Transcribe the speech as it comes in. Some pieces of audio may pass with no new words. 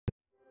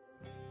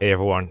Hey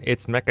everyone,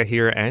 it's Mekkah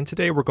here, and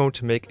today we're going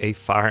to make a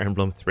Fire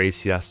Emblem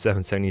Thracia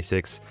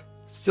 776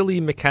 silly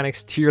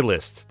mechanics tier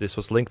list. This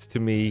was linked to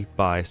me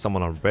by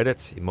someone on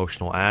Reddit,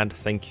 emotional ad,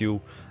 thank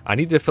you. I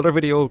needed a filler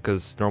video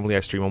because normally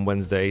I stream on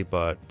Wednesday,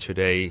 but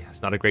today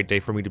is not a great day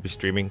for me to be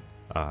streaming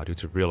due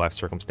to real life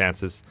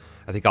circumstances.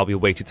 I think I'll be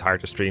way too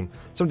tired to stream,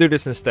 so I'm doing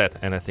this instead,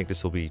 and I think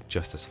this will be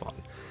just as fun.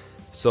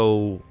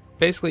 So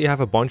basically, you have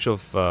a bunch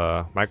of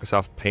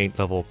Microsoft Paint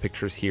level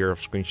pictures here of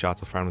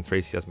screenshots of Fire Emblem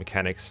Thracia's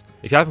mechanics.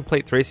 If you haven't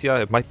played Thracia,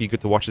 it might be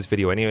good to watch this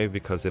video anyway,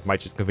 because it might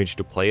just convince you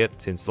to play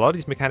it, since a lot of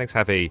these mechanics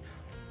have a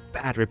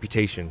bad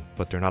reputation,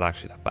 but they're not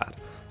actually that bad.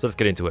 So let's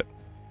get into it.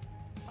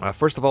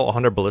 First of all,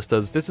 100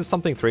 ballistas. This is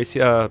something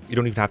Thracia, you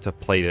don't even have to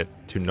play it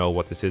to know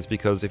what this is,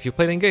 because if you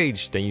played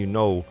Engage, then you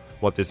know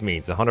what this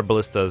means. 100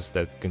 ballistas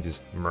that can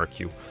just murk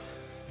you.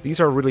 These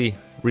are really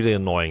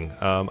annoying.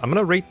 I'm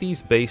gonna rate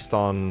these based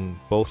on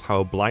both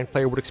how a blind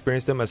player would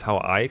experience them as how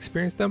I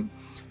experience them,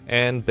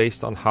 and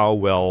based on how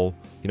well,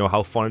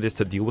 how fun it is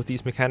to deal with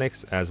these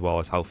mechanics, as well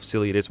as how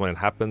silly it is when it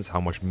happens,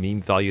 how much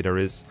meme value there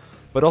is,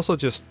 but also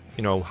just,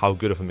 how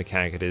good of a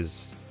mechanic it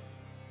is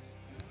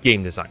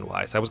game design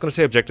wise. I was gonna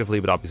say objectively,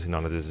 but obviously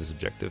none of this is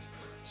objective.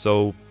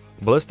 So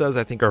ballistas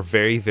I think are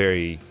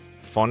very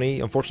funny.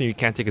 Unfortunately, you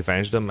can't take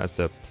advantage of them as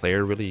the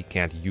player. Really, you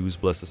can't use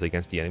ballistas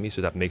against the enemy,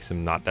 so that makes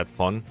them not that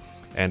fun.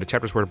 And the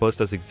chapters where the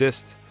ballistas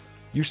exist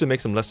usually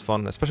makes them less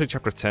fun, especially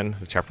chapter 10,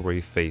 the chapter where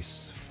you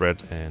face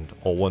Fred and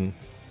Olwen. You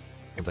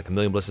have like a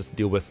million ballistas to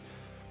deal with.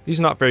 These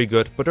are not very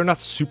good, but they're not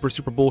super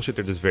bullshit.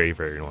 They're just very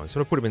annoying. So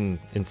I'm gonna put them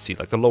in C,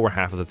 like the lower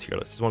half of the tier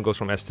list. This one goes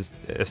from S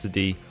to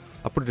D.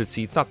 I'll put it at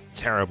C. It's not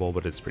terrible,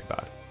 but it's pretty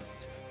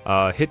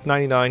bad. Hit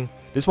 99.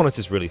 This one is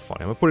just really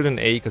funny. I'm gonna put it in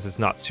A because it's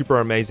not super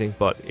amazing,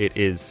 but it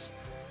is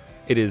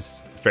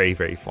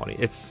very funny.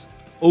 It's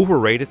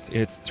overrated in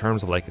its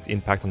terms of like its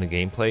impact on the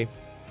gameplay,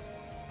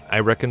 I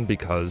reckon,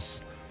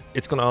 because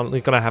it's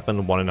only gonna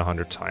happen 1 in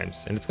 100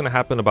 times, and it's gonna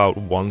happen about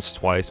once,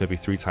 twice, maybe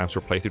 3 times per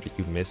playthrough that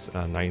you miss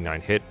a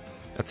 99 hit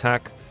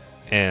attack.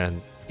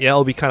 And yeah,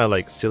 it'll be kind of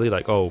like silly,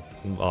 like, oh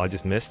well, I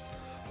just missed,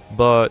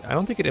 but I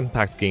don't think it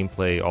impacts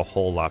gameplay a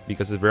whole lot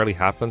because it rarely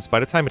happens. By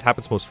the time it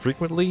happens most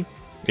frequently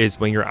is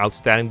when you're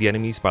outstanding the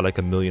enemies by like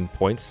 1,000,000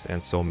 points,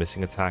 and so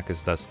missing attack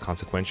is less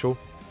consequential.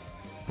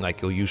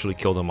 Like, you'll usually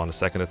kill them on the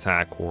second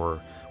attack or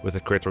with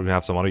a crit, or you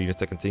have some other units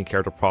that can take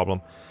care of the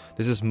problem.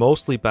 This is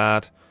mostly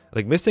bad.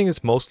 Like, missing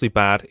is mostly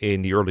bad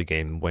in the early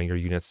game when your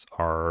units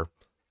are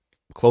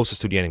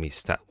closest to the enemy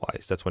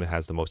stat-wise. That's when it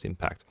has the most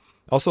impact.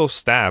 Also,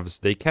 staves,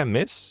 they can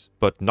miss,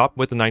 but not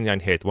with the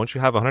 99 hit. Once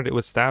you have 100 hit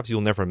with staves,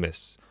 you'll never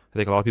miss. I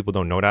think a lot of people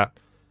don't know that,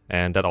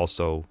 and that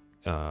also,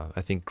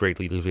 I think,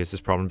 greatly alleviates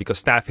this problem, because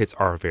staff hits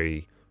are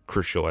very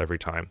crucial every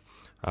time.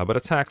 But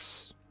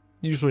attacks,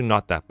 usually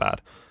not that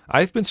bad.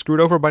 I've been screwed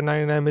over by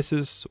 99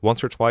 misses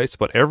once or twice,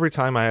 but every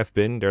time I have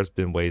been, there's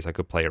been ways I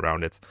could play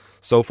around it.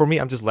 So for me,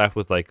 I'm just left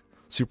with like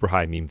super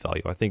high meme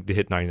value. I think the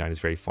hit 99 is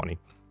very funny.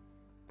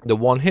 The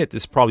one hit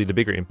is probably the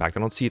bigger impact. I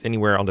don't see it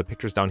anywhere on the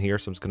pictures down here,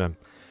 so I'm just gonna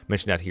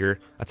mention that here.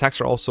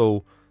 Attacks are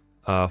also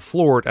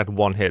floored at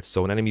 1 hit,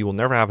 so an enemy will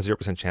never have a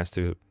 0% chance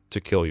to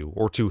kill you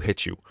or to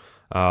hit you.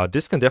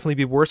 This can definitely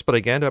be worse, but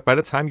again, by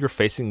the time you're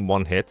facing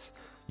 1 hit,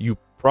 you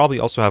probably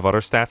also have other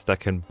stats that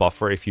can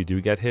buffer if you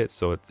do get hit,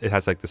 so it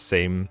has like the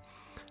same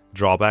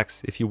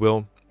drawbacks, if you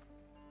will,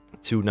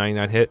 to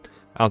 99 hit.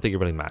 I don't think it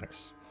really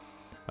matters.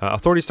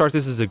 Authority stars,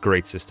 this is a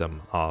great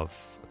system of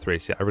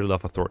Thracia. I really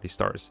love authority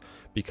stars,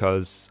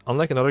 because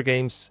unlike in other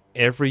games,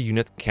 every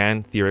unit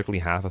can theoretically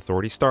have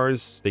authority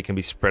stars. They can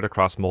be spread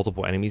across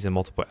multiple enemies and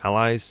multiple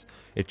allies.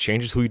 It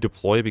changes who you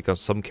deploy,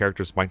 because some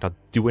characters might not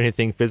do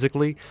anything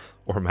physically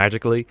or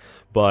magically,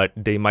 but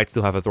they might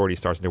still have authority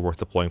stars and they're worth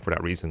deploying for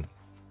that reason.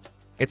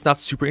 It's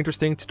not super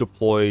interesting to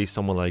deploy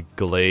someone like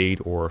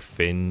Glade or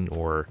Finn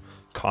or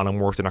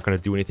Conomorph. They're not going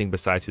to do anything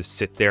besides just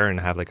sit there and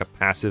have like a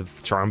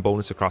passive charm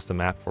bonus across the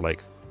map for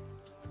like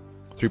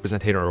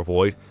 3% hit or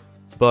avoid.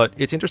 But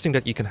it's interesting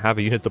that you can have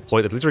a unit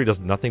deployed that literally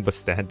does nothing but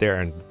stand there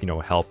and,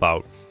 help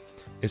out,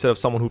 instead of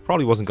someone who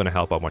probably wasn't going to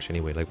help out much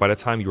anyway. Like, by the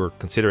time you were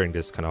considering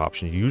this kind of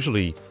option, you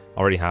usually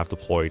already have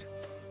deployed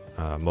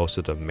most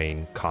of the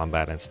main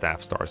combat and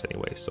staff stars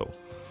anyway. So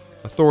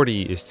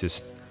authority is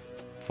just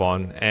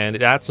fun, and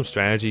it adds some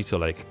strategy to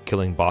like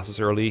killing bosses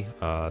early.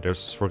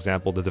 There's, for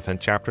example, the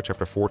defense chapter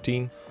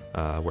 14,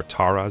 where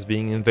Tara is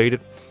being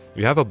invaded.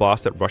 You have a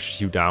boss that rushes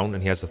you down,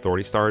 and he has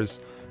authority stars,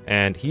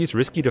 and he's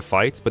risky to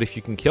fight, but if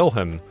you can kill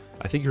him,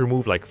 I think you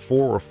remove like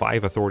 4 or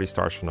 5 authority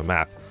stars from the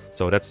map.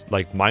 So that's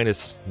like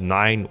minus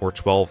 9 or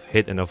 12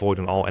 hit and avoid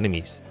on all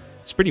enemies.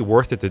 It's pretty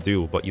worth it to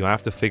do, but you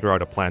have to figure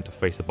out a plan to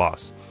face the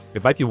boss.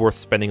 It might be worth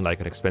spending like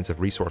an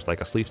expensive resource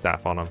like a sleep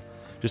staff on him,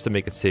 just to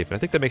make it safe, and I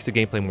think that makes the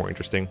gameplay more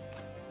interesting.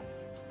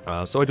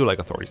 So I do like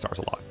authority stars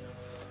a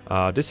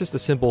lot. This is the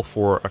symbol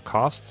for a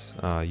cost.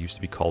 Used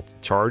to be called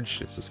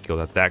charge. It's a skill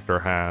that Dagger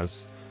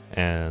has,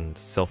 and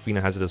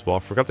Selfina has it as well.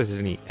 Forgot if there's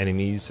any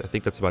enemies. I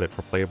think that's about it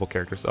for playable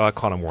characters.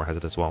 Conomore has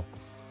it as well.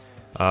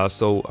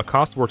 So a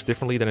cost works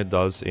differently than it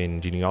does in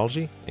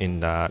Genealogy, in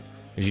that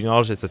in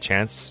Genealogy it's a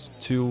chance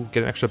to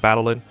get an extra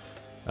battle in.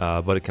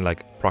 but it can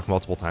like proc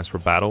multiple times per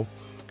battle.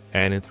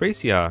 And in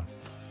Thracia,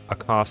 a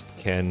cost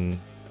can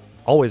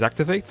always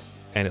activate,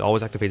 and it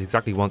always activates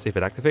exactly once if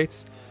it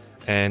activates.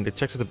 And it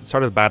checks at the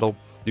start of the battle,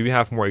 do you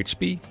have more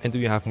HP and do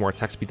you have more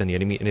attack speed than the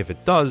enemy? And if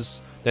it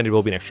does, then it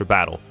will be an extra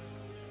battle.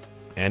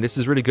 And this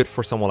is really good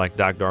for someone like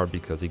Dagdar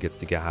because he gets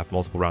to have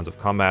multiple rounds of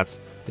combats.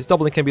 His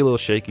doubling can be a little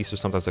shaky, so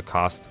sometimes the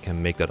cost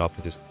can make that up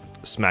and just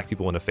smack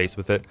people in the face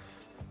with it.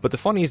 But the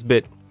funniest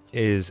bit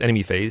is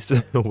enemy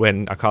phase,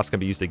 when a cost can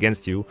be used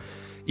against you.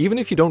 Even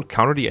if you don't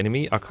counter the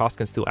enemy, a cost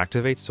can still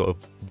activate. So if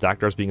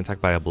Dagdar is being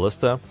attacked by a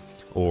ballista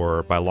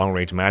or by long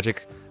range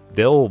magic,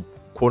 they'll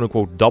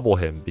quote-unquote double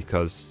him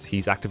because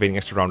he's activating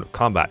extra round of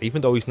combat.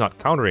 Even though he's not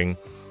countering,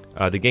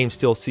 the game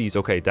still sees,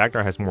 okay,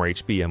 Dagdar has more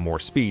HP and more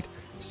speed,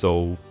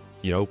 so,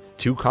 you know,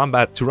 2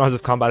 rounds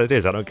of combat it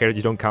is. I don't care that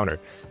you don't counter.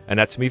 And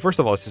that, to me, first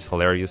of all, it's just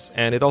hilarious.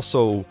 And it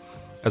also,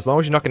 as long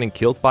as you're not getting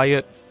killed by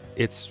it,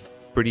 it's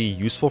pretty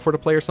useful for the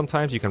player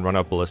sometimes. You can run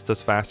out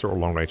ballistas faster or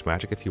long-range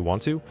magic if you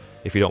want to.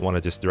 If you don't want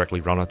to just directly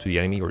run up to the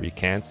enemy, or you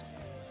can't,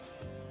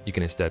 you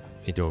can instead,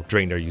 you know,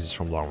 drain their users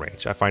from long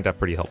range. I find that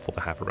pretty helpful to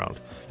have around.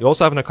 You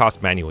also have a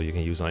cost manual you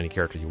can use on any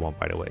character you want,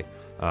 by the way.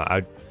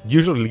 I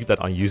usually leave that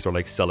unused or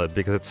like sell it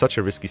because it's such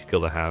a risky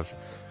skill to have.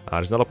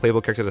 There's not a playable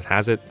character that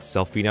has it,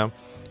 Selfina,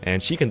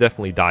 and she can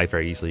definitely die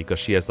very easily because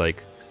she has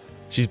like,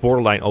 she's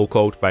borderline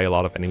O-code by a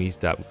lot of enemies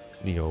that,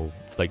 you know,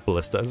 like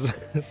ballistas.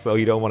 So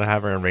you don't want to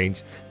have her in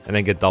range and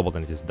then get doubled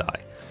and just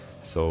die.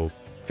 So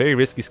very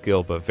risky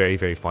skill, but very,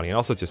 very funny, and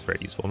also just very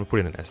useful. I'm gonna put it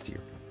in an S tier.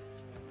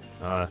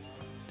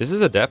 This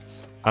is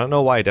Adept. I don't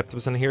know why Adept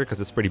was in here because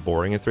it's pretty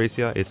boring in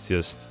Thracia. It's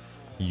just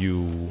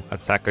you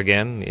attack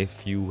again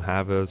if you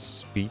have a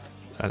speed,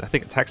 I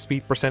think attack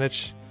speed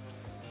percentage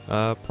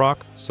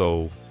proc.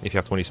 So if you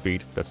have 20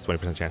 speed, that's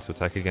 20% chance to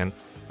attack again.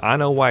 I don't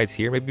know why it's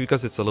here. Maybe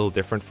because it's a little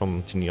different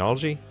from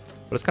genealogy,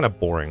 but it's kind of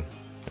boring.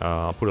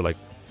 I'll put it like,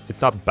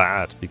 it's not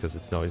bad because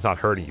it's not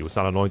hurting you. It's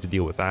not annoying to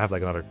deal with. I have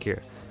like another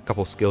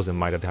couple skills in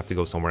mind that have to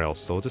go somewhere else.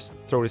 So just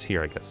throw this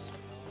here, I guess.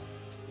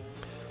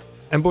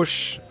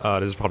 Ambush,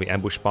 this is probably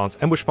ambush spawns.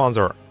 Ambush spawns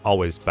are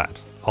always bad,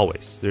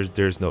 always.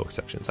 There's no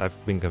exceptions. I've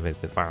been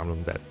convinced in Fire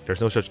Emblem that there's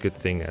no such good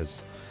thing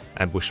as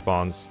ambush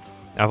spawns.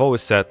 I've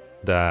always said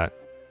that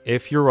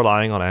if you're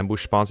relying on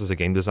ambush spawns as a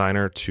game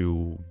designer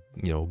to,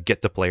 you know,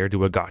 get the player,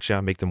 do a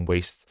gotcha, make them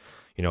waste,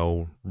 you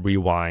know,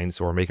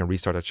 rewinds or make them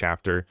restart a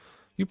chapter,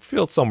 you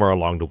failed somewhere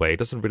along the way. It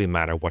doesn't really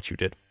matter what you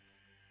did.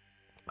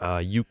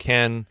 You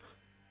can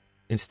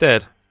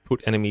instead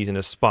put enemies in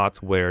a spot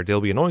where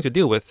they'll be annoying to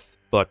deal with,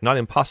 but not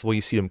impossible.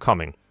 You see them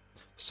coming.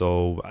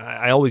 So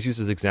I always use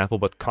this example,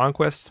 but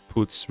Conquest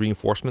puts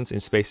reinforcements in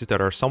spaces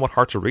that are somewhat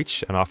hard to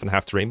reach and often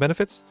have terrain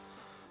benefits,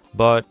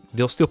 but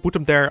they'll still put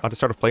them there at the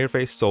start of player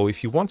phase. So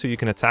if you want to, you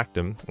can attack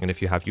them, and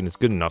if you have units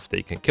good enough,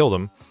 they can kill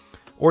them,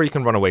 or you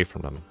can run away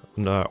from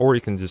them, or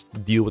you can just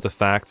deal with the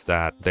fact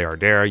that they are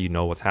there. You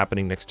know what's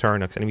happening next turn,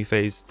 next enemy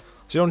phase,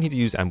 so you don't need to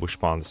use ambush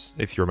spawns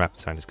if your map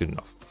design is good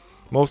enough.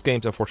 Most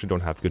games, unfortunately,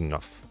 don't have good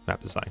enough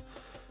map design.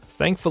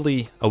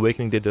 Thankfully,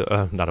 Awakening did,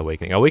 not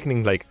Awakening,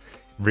 Awakening like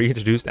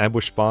reintroduced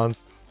ambush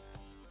spawns.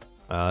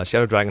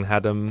 Shadow Dragon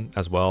had them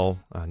as well.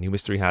 New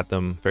Mystery had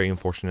them, very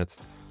unfortunate.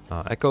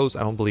 Echoes,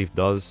 I don't believe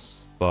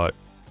does, but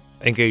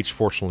Engage,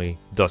 fortunately,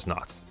 does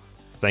not.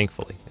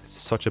 Thankfully, it's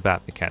such a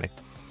bad mechanic.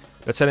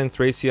 That said, in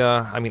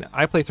Thracia, I mean,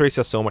 I play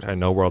Thracia so much I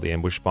know where all the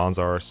ambush spawns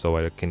are, so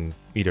I can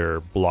either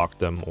block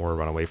them or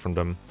run away from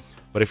them.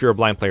 But if you're a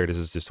blind player, this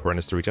is just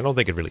horrendous to reach. I don't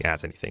think it really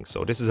adds anything,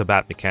 so this is a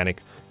bad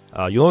mechanic.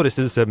 You'll notice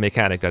this is a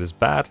mechanic that is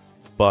bad,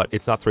 but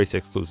it's not Thracia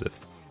exclusive.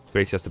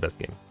 Thracia is the best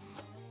game.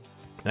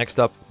 Next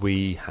up,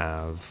 we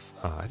have,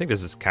 I think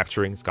this is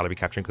capturing. It's got to be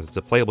capturing because it's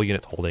a playable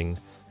unit holding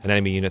an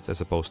enemy unit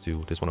as opposed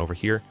to this one over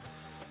here.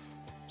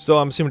 So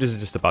I'm assuming this is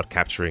just about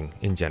capturing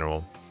in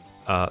general.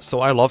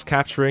 So I love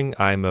capturing.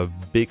 I'm a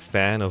big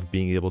fan of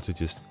being able to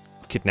just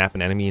kidnap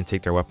an enemy and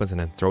take their weapons and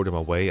then throw them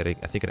away. I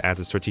think it adds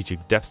a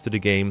strategic depth to the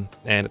game,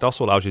 and it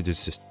also allows you to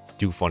just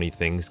do funny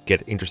things,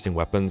 get interesting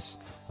weapons.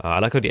 I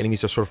like how the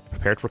enemies are sort of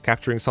prepared for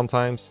capturing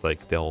sometimes.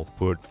 Like they'll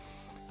put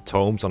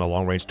tomes on a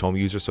long-range tome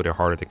user so they're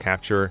harder to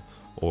capture,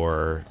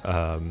 or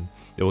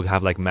they will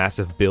have like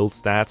massive build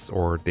stats,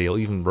 or they'll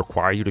even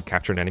require you to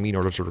capture an enemy in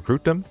order to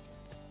recruit them.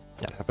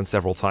 That happened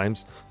several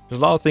times. There's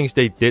a lot of things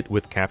they did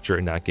with capture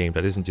in that game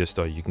that isn't just,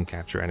 oh, you can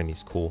capture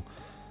enemies, cool.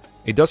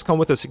 It does come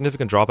with a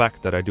significant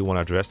drawback that I do want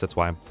to address. That's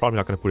why I'm probably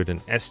not going to put it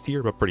in S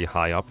tier, but pretty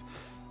high up.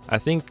 I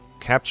think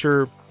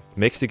capture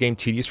makes the game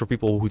tedious for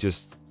people who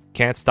just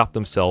can't stop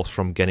themselves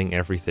from getting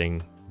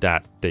everything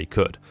that they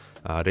could.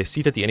 They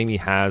see that the enemy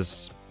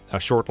has a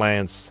short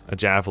lance, a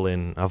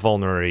javelin, a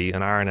vulnerary,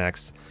 an iron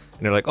axe,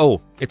 and they're like,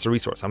 oh, it's a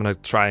resource, I'm going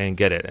to try and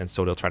get it. And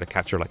so they'll try to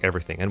capture like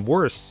everything. And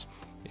worse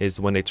is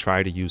when they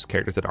try to use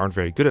characters that aren't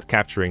very good at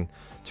capturing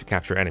to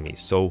capture enemies.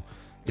 So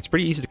it's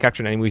pretty easy to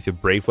capture an enemy with a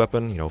brave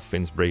weapon, you know,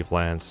 Finn's brave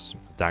lance,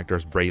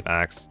 Dagdar's brave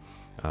axe,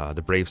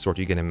 the brave sword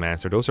you get in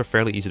Mancer. Those are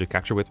fairly easy to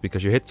capture with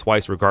because you hit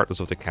twice regardless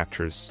of the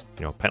capture's,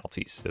 you know,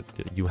 penalties.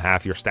 You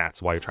have your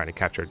stats while you're trying to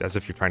capture it, as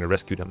if you're trying to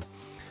rescue them.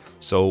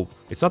 So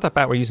it's not that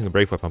bad when using a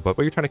brave weapon, but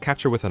when you're trying to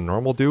capture with a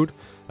normal dude,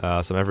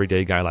 some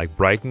everyday guy like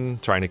Brighton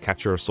trying to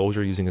capture a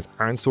soldier using his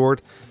iron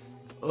sword,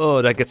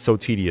 oh, that gets so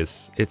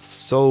tedious. It's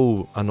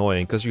so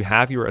annoying because you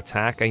have your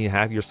attack and you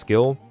have your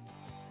skill,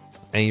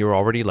 and you're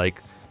already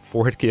like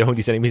 4-hit KOing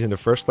these enemies in the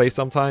first place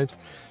sometimes.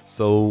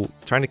 So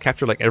trying to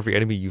capture like every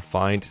enemy you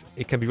find,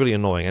 it can be really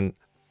annoying. And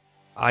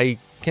I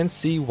can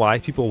see why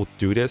people will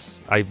do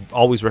this. I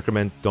always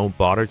recommend don't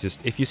bother.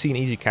 Just if you see an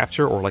easy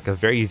capture or like a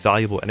very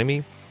valuable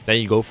enemy, then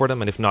you go for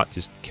them, and if not,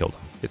 just kill them.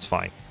 It's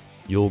fine.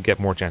 You'll get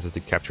more chances to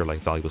capture like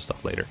valuable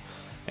stuff later.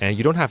 And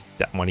you don't have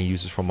that many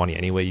uses for money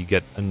anyway. You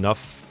get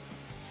enough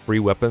free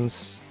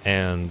weapons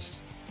and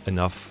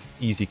enough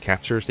easy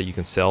captures that you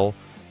can sell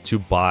to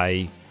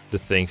buy the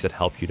things that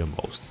help you the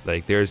most.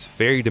 Like there's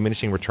very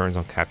diminishing returns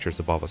on captures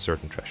above a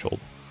certain threshold.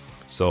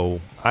 So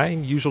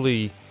I'm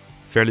usually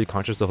fairly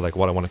conscious of like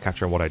what I want to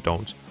capture and what I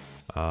don't.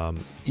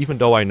 Even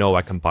though I know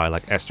I can buy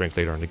like S strength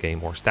later in the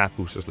game or stat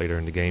boosters later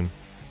in the game,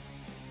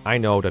 I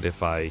know that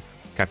if I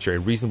capture a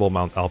reasonable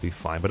amount, I'll be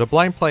fine. But a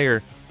blind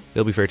player,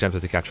 they'll be very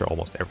tempted to capture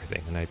almost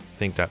everything, and I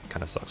think that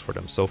kind of sucks for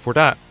them. So for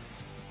that,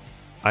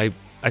 I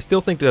still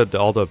think that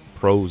all the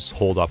pros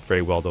hold up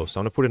very well though. So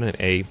I'm gonna put it in an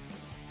A,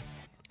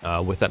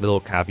 with that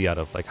little caveat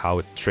of like how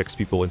it tricks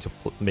people into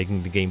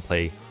making the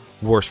gameplay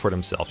worse for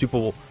themselves.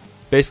 People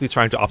basically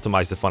trying to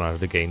optimize the fun out of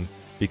the game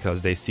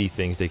because they see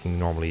things they can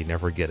normally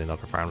never get in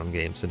other Fire Emblem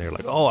games, and they're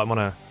like, oh, I want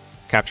to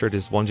capture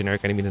this one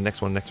generic enemy, the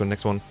next one, next one,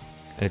 next one.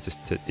 And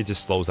it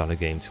just slows down the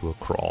game to a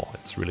crawl.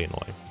 It's really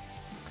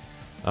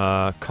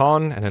annoying.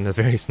 Con, and then a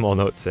very small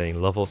note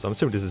saying levels. I'm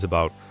assuming this is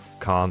about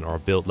con or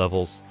build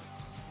levels.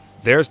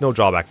 There's no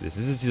drawback to this.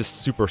 This is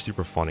just super,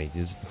 super funny.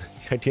 Just,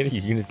 the idea that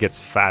your unit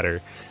gets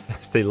fatter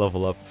as they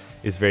level up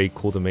is very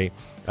cool to me.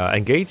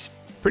 Engage,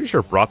 pretty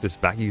sure brought this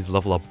back. He's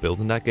level up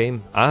build in that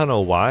game. I don't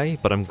know why,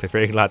 but I'm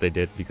very glad they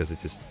did because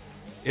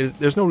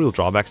there's no real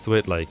drawbacks to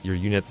it. Like your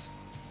units,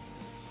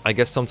 I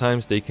guess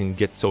sometimes they can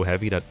get so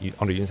heavy that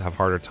other units have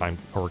harder time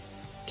or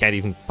can't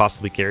even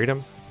possibly carry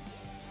them.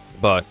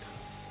 But,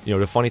 you know,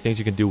 the funny things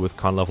you can do with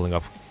con leveling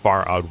up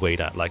far outweigh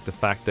that. Like the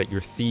fact that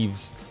your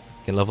thieves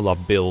can level up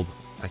build.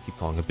 I keep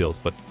calling it build,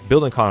 but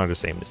build and con are the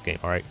same in this game,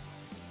 alright?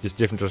 Just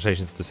different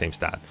translations of the same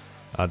stat.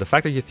 The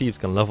fact that your thieves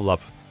can level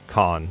up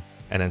con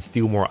and then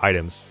steal more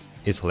items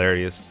is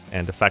hilarious.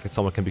 And the fact that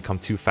someone can become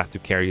too fat to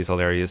carry is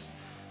hilarious.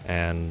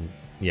 And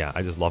yeah,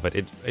 I just love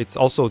it. It's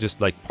also just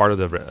like part of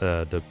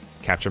the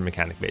capture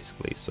mechanic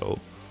basically, so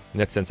in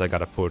that sense I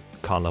gotta put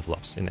con level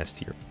ups in S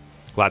tier.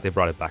 Glad they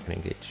brought it back in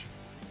Engage.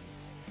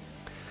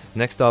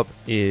 Next up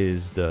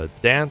is the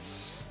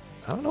dance.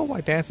 I don't know why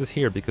dance is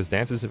here because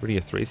dance isn't really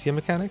a Thracia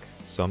mechanic,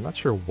 so I'm not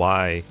sure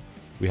why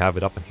we have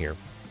it up in here.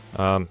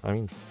 I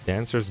mean,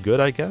 dancer's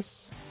good, I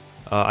guess.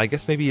 I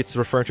guess maybe it's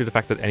referring to the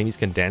fact that enemies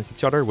can dance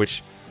each other,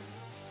 which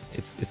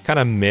it's kind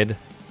of mid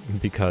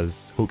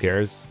because who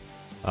cares?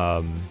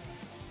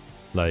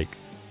 Like,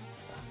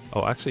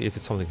 oh, actually, if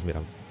it's something's made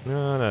up.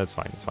 No, it's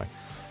fine, it's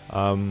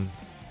fine.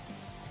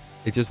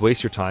 It just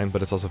wastes your time,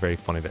 but it's also very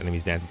funny that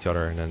enemies dance each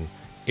other, and then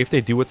if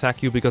they do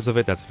attack you because of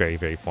it, that's very,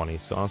 very funny.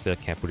 So honestly, I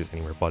can't put this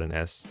anywhere but in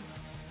S.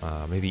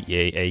 Maybe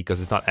A, because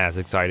it's not as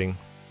exciting,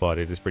 but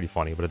it is pretty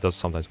funny, but it does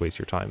sometimes waste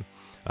your time.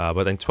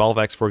 But then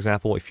 12x, for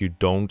example, if you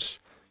don't,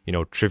 you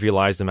know,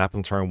 trivialize the map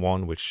on turn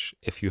 1, which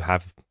if you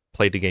have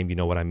played the game, you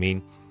know what I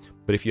mean.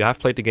 But if you have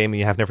played the game and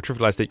you have never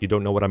trivialized it, you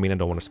don't know what I mean. I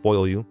don't want to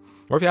spoil you.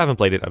 Or if you haven't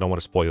played it, I don't want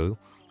to spoil you.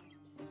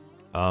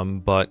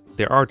 But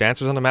there are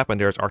dancers on the map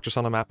and there's archers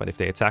on the map, and if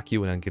they attack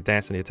you and then get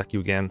danced and they attack you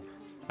again,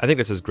 I think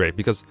this is great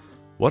because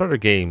what other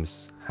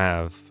games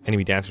have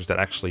enemy dancers that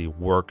actually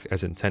work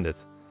as intended?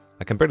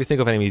 I can barely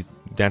think of enemy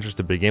dancers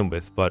to begin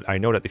with, but I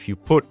know that if you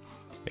put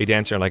a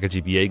dancer in like a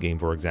GBA game,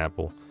 for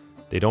example,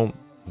 they don't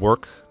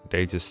work,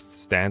 they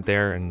just stand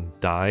there and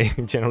die,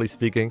 generally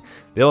speaking.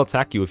 They'll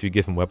attack you if you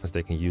give them weapons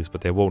they can use,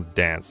 but they won't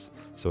dance.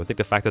 So I think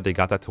the fact that they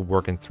got that to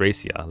work in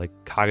Thracia, like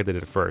Kage did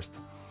it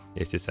first,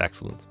 is just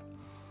excellent.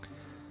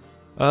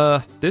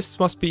 This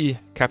must be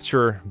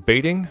capture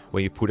baiting,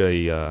 where you put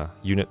a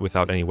unit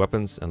without any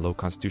weapons and low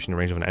constitution in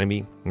range of an enemy.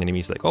 And the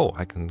enemy's like, oh,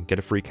 I can get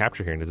a free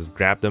capture here, and just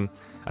grab them.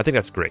 I think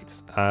that's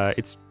great.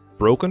 It's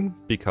broken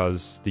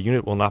because the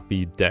unit will not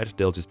be dead,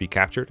 they'll just be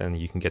captured, and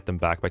you can get them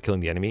back by killing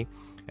the enemy.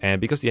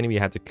 And because the enemy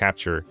had to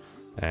capture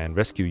and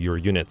rescue your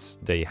units,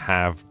 they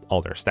have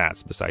all their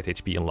stats besides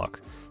HP and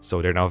luck.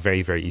 So they're now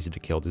very, very easy to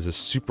kill. This is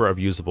super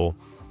abusable,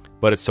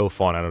 but it's so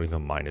fun, I don't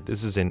even mind it.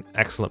 This is an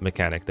excellent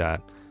mechanic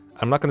that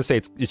I'm not going to say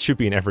it should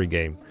be in every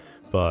game,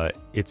 but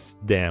it's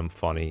damn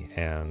funny,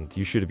 and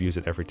you should abuse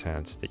it every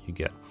chance that you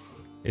get.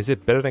 Is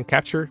it better than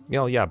capture? You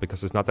know, yeah,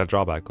 because it's not that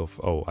drawback of,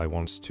 oh, I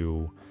want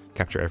to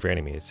capture every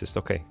enemy. It's just,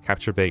 okay,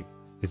 capture bait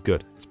is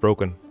good. It's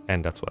broken,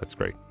 and that's why it's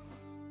great.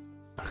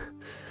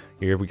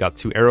 Here we got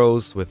 2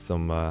 arrows with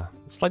some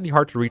slightly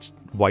hard to reach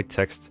white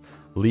text.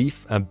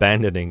 Leave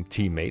abandoning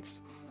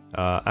teammates.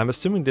 I'm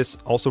assuming this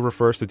also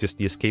refers to just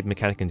the escape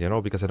mechanic in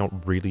general, because I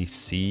don't really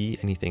see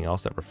anything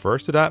else that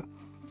refers to that.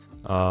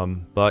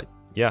 But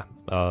yeah,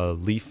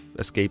 Leaf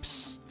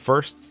escapes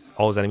first.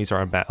 All his enemies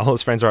are all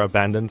his friends are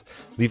abandoned.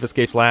 Leaf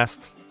escapes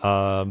last.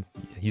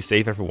 You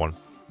save everyone.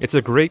 It's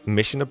a great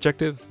mission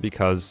objective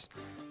because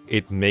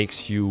it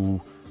makes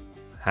you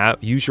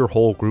use your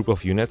whole group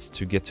of units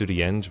to get to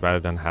the end rather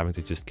than having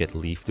to just get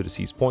Leaf to the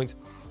seize point.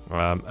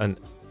 And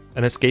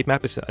an escape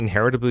map is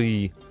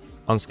inheritably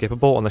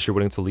unskippable unless you're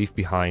willing to leave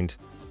behind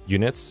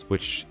units,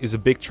 which is a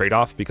big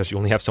trade-off because you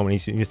only have so many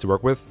units to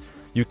work with.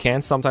 You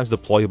can sometimes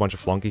deploy a bunch of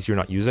flunkies you're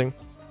not using,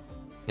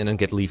 and then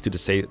get Leaf to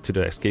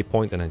the escape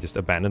point, and then just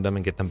abandon them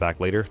and get them back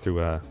later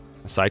through a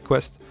side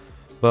quest.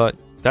 But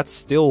that's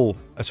still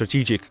a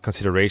strategic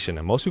consideration,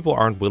 and most people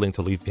aren't willing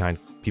to leave behind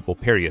people,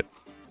 period.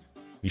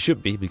 You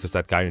should be, because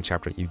that guidance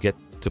chapter you get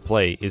to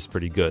play is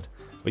pretty good.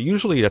 But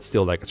usually that's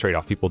still like a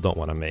trade-off people don't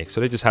want to make, so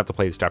they just have to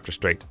play this chapter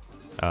straight.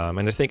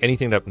 And I think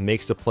anything that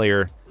makes the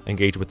player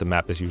engage with the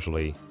map is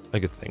usually a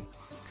good thing.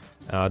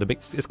 The big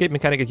escape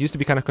mechanic, it used to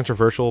be kind of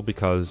controversial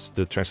because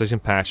the translation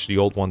patch, the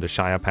old one, the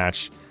Shia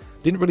patch,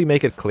 didn't really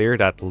make it clear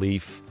that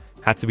Leaf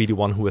had to be the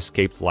one who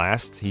escaped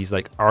last. He's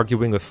like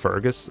arguing with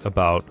Fergus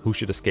about who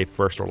should escape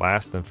first or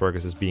last, and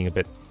Fergus is being a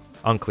bit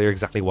unclear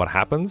exactly what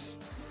happens.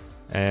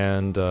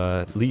 And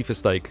Leaf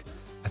is like,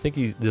 I think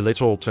the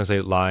literal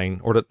translated line,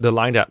 or the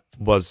line that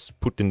was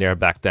put in there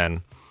back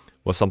then,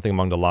 was something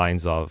along the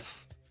lines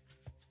of,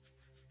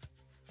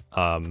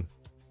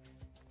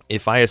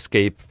 if I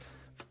escape,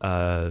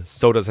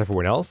 so does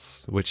everyone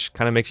else, which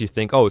kind of makes you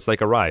think, oh, it's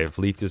like Arrive.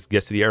 Leaf just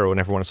gets to the arrow and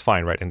everyone is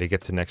fine, right? And they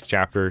get to the next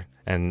chapter,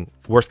 and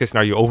worst case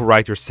scenario, you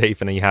overwrite your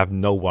save and then you have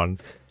no one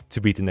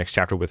to beat the next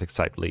chapter with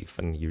Excite Leaf,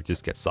 and you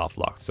just get soft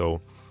locked.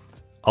 So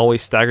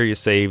always stagger your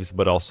saves,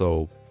 but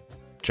also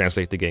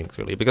translate the game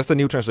clearly, because the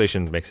new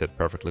translation makes it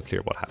perfectly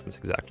clear what happens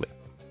exactly.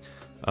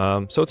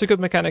 So it's a good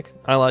mechanic.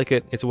 I like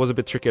it. It was a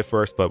bit tricky at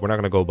first, but we're not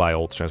going to go by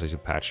old translation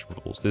patch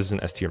rules. This is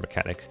an S tier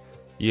mechanic.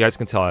 You guys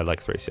can tell I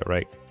like Thracia,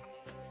 right?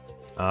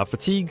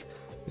 Fatigue.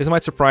 This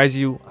might surprise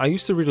you. I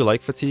used to really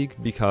like Fatigue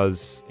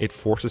because it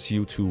forces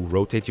you to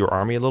rotate your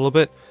army a little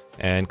bit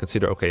and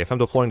consider, okay, if I'm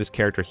deploying this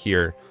character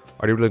here,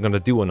 are they really going to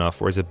do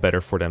enough, or is it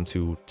better for them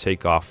to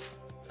take off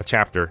a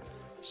chapter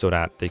so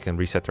that they can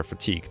reset their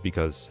fatigue?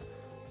 Because,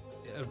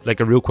 like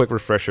a real quick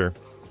refresher,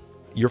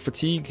 your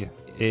fatigue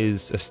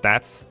is a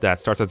stat that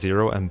starts at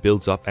 0 and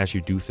builds up as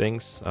you do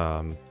things.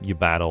 You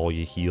battle,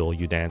 you heal,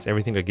 you dance.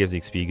 Everything that gives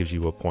XP gives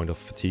you a point of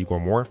fatigue or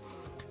more.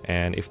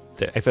 And if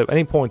at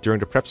any point during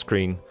the prep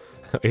screen,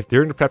 if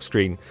during the prep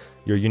screen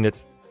your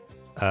unit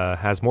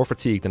has more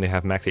fatigue than they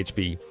have max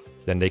HP,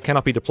 then they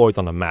cannot be deployed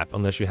on the map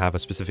unless you have a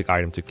specific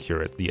item to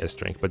cure it, the S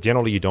strength. But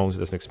generally you don't.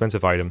 It's an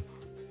expensive item.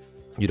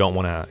 You don't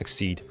want to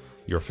exceed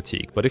your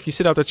fatigue. But if you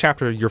sit out a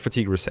chapter, your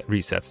fatigue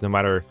resets, no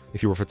matter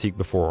if you were fatigued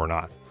before or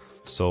not.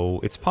 So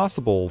it's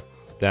possible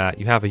that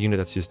you have a unit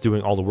that's just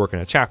doing all the work in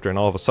a chapter, and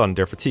all of a sudden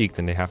they're fatigued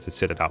and they have to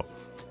sit it out.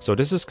 So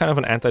this is kind of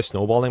an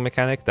anti-snowballing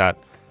mechanic that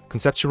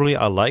conceptually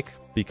I like,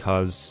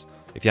 because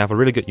if you have a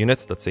really good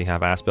unit, let's say you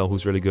have Aspel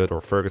who's really good,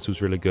 or Fergus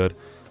who's really good,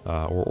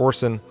 or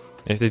Orson,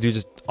 and if they do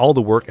just all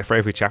the work for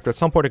every chapter, at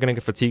some point they're going to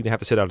get fatigued, they have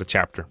to sit out a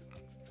chapter.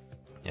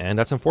 And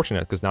that's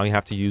unfortunate, because now you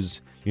have to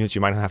use units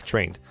you might not have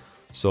trained.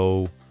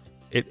 So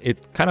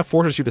it kind of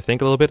forces you to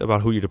think a little bit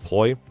about who you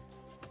deploy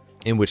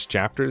in which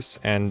chapters,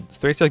 and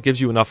Thracia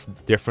gives you enough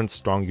different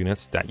strong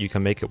units that you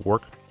can make it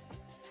work.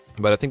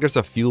 But I think there's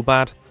a feel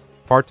bad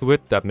part to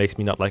it that makes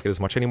me not like it as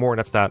much anymore, and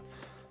that's that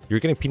you're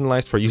getting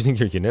penalized for using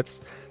your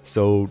units.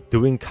 So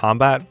doing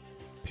combat,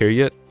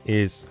 period,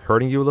 is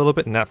hurting you a little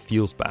bit, and that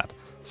feels bad.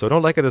 So I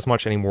don't like it as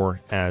much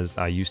anymore as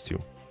I used to.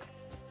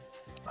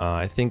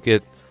 I think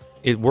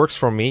it works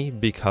for me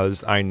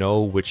because I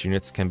know which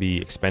units can be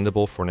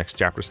expendable for next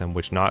chapters and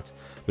which not.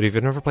 But if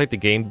you've never played the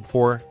game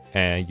before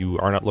and you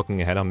are not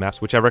looking ahead on maps,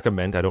 which I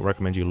recommend, I don't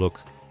recommend you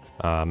look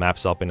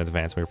maps up in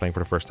advance when you're playing for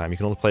the first time. You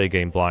can only play a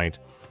game blind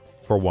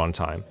for one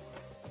time.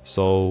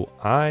 So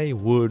I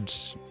would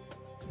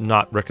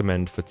not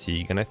recommend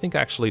fatigue. And I think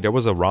actually there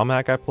was a ROM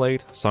hack I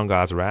played, Sun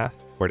God's Wrath,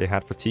 where they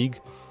had fatigue,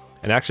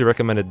 and I actually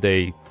recommended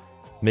they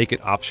make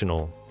it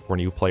optional for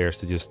new players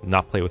to just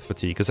not play with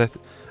fatigue, because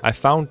I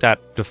found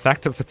that the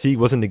fact that fatigue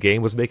was in the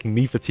game was making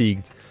me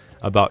fatigued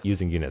about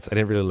using units. I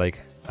didn't really like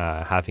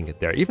having it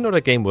there, even though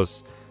the game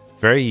was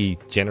very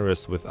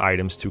generous with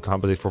items to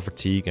compensate for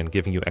fatigue and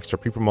giving you extra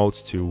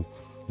pre-promotes to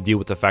deal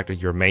with the fact that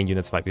your main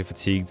units might be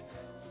fatigued.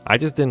 I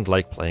just didn't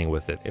like playing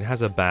with it. It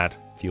has a bad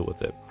feel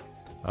with it.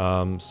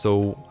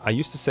 So I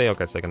used to say,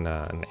 okay, it's like an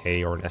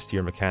A or an S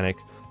tier mechanic,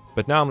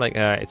 but now I'm like,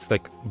 it's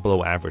like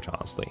below average,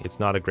 honestly. It's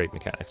not a great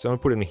mechanic. So I'm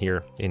gonna put it in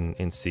here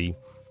in C.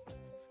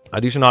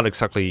 These are not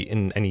exactly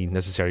in any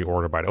necessary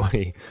order, by the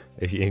way,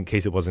 in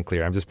case it wasn't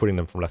clear. I'm just putting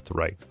them from left to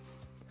right.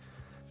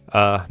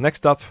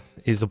 Next up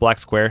is a black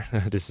square.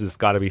 This has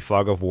got to be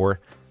Fog of War.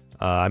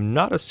 I'm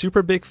not a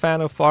super big fan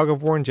of Fog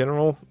of War in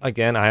general.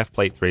 Again, I have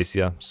played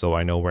Thracia, so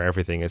I know where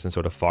everything is, and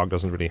so the fog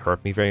doesn't really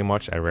hurt me very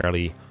much. I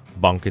rarely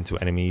bump into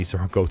enemies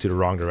or go to the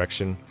wrong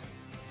direction.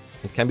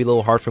 It can be a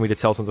little hard for me to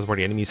tell sometimes where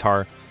the enemies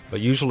are, but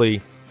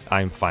usually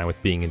I'm fine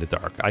with being in the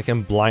dark. I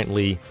can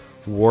blindly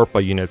warp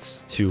a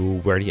unit to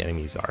where the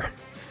enemies are.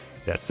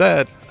 That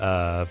said,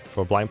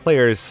 for blind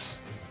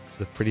players, it's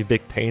a pretty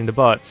big pain in the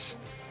butt.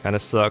 Kind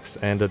of sucks,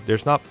 and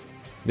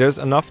there's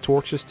enough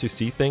torches to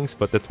see things,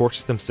 but the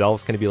torches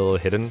themselves can be a little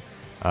hidden.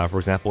 For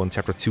example, in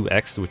chapter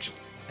 2X, which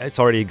it's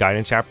already a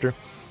guidance chapter,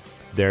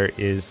 there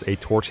is a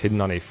torch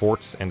hidden on a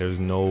fort, and there's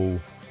no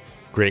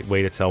great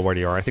way to tell where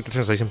they are. I think the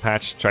translation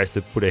patch tries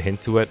to put a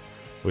hint to it,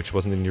 which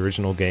wasn't in the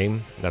original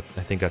game. I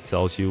think that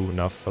tells you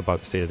enough about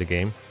the state of the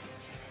game.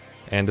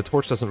 And the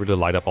torch doesn't really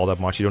light up all that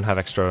much. You don't have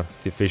extra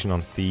vision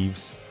on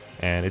thieves,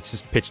 and it's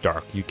just pitch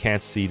dark. You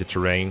can't see the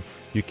terrain.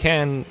 You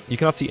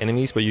cannot see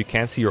enemies, but you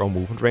can see your own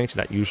movement range, and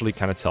that usually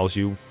kind of tells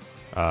you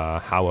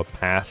how a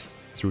path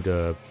through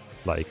the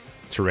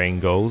terrain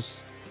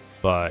goes.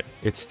 But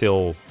it's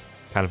still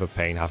kind of a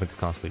pain having to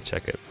constantly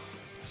check it.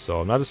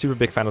 So I'm not a super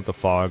big fan of the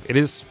fog. It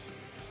is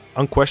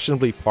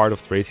unquestionably part of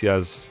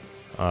Thracia's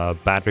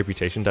bad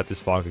reputation that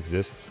this fog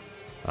exists,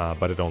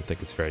 but I don't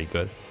think it's very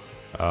good.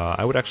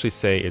 I would actually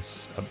say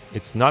it's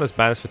not as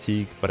bad as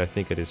fatigue, but I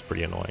think it is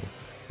pretty annoying.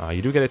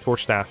 You do get a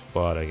torch staff,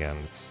 but again,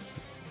 it's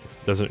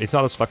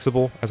not as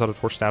flexible as other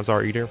torch staffs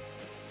are either.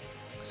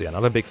 So yeah,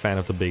 not a big fan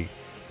of the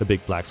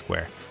big black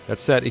square. That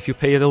said, if you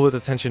pay a little bit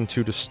of attention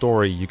to the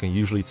story, you can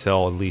usually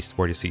tell at least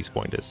where the seize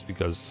point is,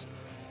 because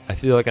I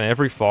feel like in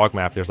every fog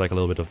map there's like a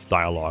little bit of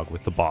dialogue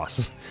with the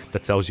boss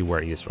that tells you where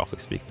he is, roughly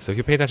speaking. So if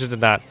you pay attention to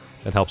that,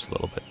 that helps a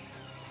little bit.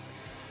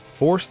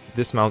 Forced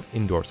dismount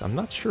indoors. I'm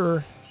not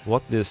sure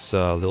what this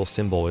little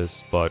symbol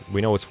is, but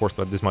we know it's forced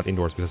dismount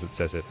indoors because it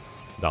says it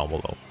down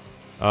below.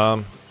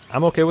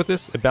 I'm okay with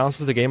this. It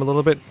balances the game a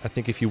little bit. I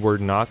think if you were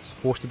not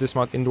forced to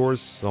dismount indoors,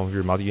 some of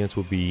your mounted units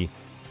would be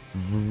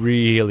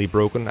really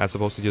broken as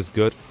opposed to just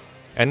good.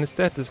 And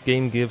instead, this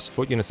game gives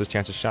foot units a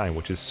chance to shine,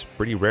 which is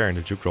pretty rare in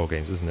the juke roll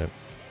games, isn't it?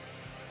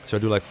 So I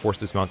do like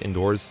forced dismount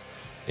indoors.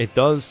 It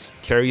does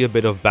carry a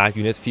bit of bad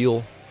unit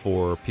feel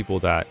for people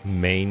that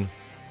main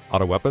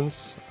other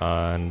weapons,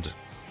 and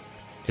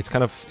it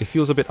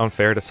feels a bit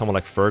unfair that someone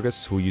like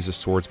Fergus, who uses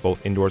swords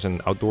both indoors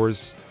and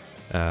outdoors,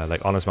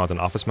 like on his mount and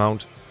off his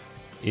mount,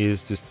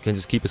 can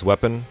just keep his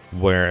weapon,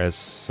 whereas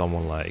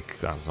someone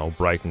like, I don't know,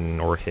 Brighton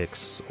or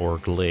Hicks or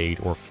Glade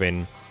or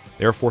Finn,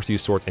 they're forced to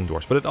use swords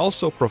indoors. But it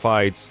also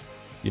provides,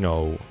 you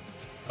know,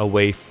 a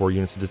way for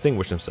units to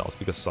distinguish themselves,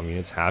 because some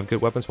units have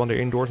good weapons when they're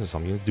indoors and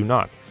some units do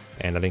not,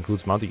 and that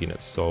includes mounted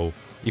units. So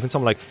even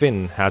someone like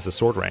Finn has a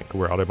sword rank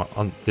where other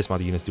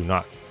dismounted units do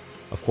not.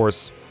 Of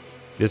course,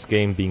 this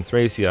game being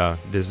Thracia,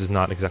 this is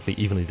not exactly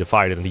evenly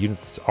divided, and the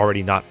units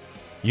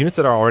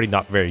that are already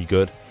not very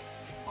good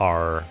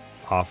are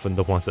often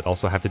the ones that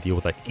also have to deal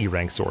with like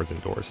E-rank swords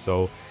indoors.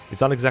 So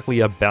it's not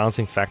exactly a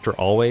balancing factor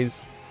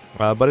always,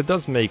 but it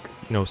does make,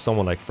 you know,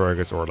 someone like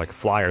Fergus or like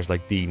flyers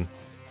like Dean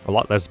a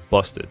lot less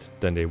busted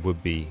than they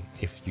would be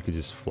if you could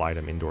just fly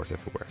them indoors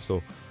everywhere.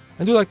 So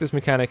I do like this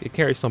mechanic. It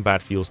carries some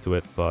bad feels to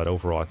it, but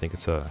overall I think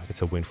it's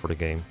a win for the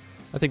game.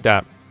 I think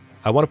that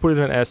I want to put it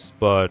in an S,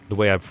 but the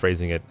way I'm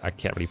phrasing it, I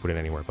can't really put it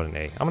anywhere but an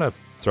A. I'm gonna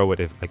throw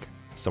it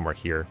somewhere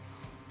here.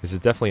 This is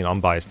definitely an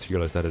unbiased tier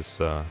list that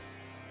is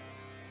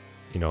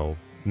you know,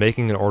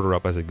 making an order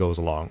up as it goes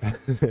along.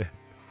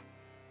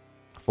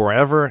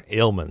 Forever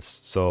ailments.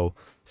 So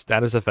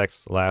status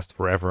effects last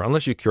forever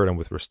unless you cure them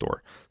with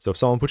restore. So if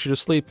someone puts you to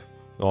sleep,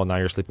 well, now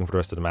you're sleeping for the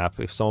rest of the map.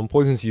 If someone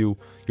poisons you,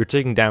 you're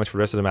taking damage for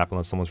the rest of the map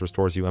unless someone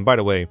restores you. And by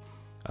the way,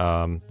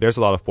 there's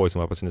a lot of poison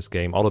weapons in this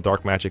game. All the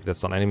dark magic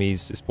that's on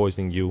enemies is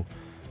poisoning you.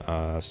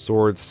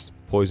 Swords,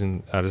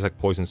 poison, there's like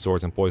poison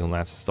swords and poison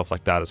lances, stuff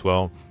like that as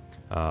well.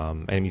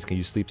 Enemies can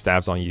use sleep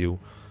staves on you.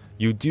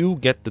 You do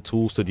get the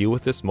tools to deal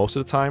with this most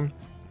of the time,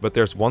 but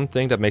there's one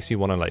thing that makes me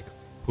want to like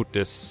put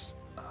this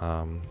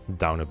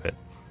down a bit.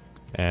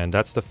 And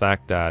that's the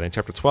fact that in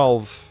chapter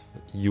 12,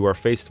 you are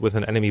faced with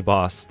an enemy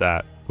boss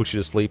that puts you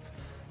to sleep.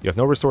 You have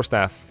no restore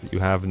staff, you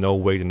have no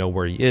way to know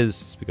where he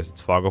is because it's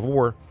fog of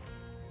war.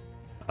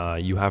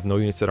 You have no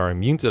units that are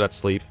immune to that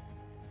sleep.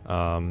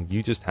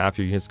 You just have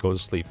your units go to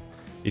sleep.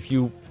 If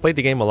you played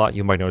the game a lot,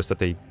 you might notice that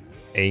they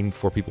aim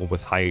for people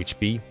with high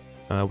HP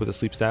with the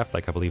sleep staff.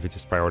 Like I believe it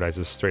just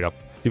prioritizes straight up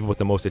people with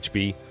the most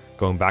HP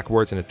going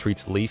backwards, and it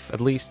treats Leaf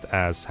at least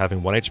as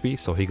having 1 HP,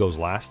 so he goes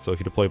last. So if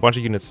you deploy a bunch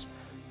of units,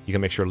 you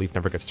can make sure Leaf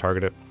never gets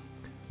targeted.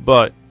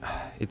 But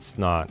it's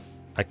not,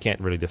 I can't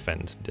really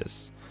defend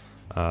this.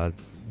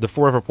 The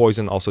forever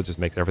poison also just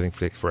makes everything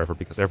take forever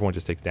because everyone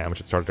just takes damage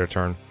at the start of their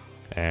turn.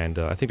 And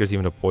I think there's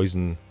even a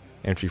poison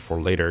entry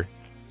for later,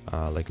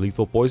 like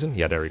lethal poison.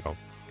 Yeah, there we go.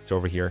 It's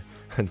over here.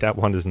 That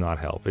one does not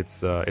help.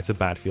 It's a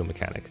bad feel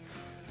mechanic.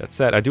 That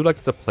said, I do like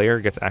that the player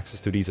gets access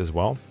to these as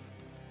well.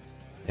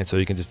 And so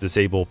you can just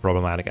disable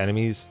problematic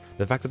enemies.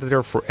 The fact that there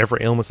are forever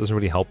ailments doesn't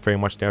really help very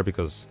much there,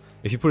 because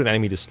if you put an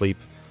enemy to sleep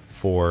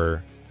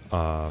for,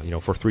 you know,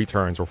 for 3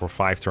 turns or for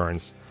 5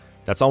 turns,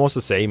 that's almost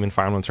the same in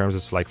Fire Emblem terms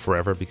as like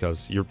forever,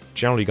 because you're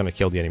generally going to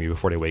kill the enemy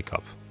before they wake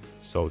up.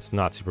 So it's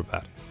not super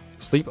bad.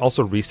 Sleep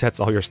also resets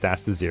all your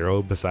stats to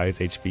 0 besides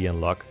HP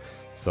and luck.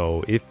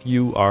 So if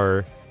you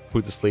are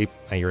put to sleep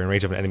and you're in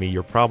range of an enemy,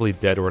 you're probably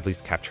dead or at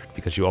least captured,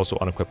 because you also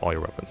unequip all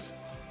your weapons.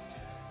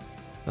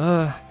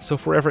 So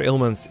forever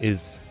ailments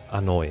is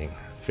annoying.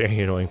 Very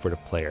annoying for the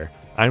player.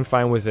 I'm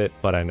fine with it,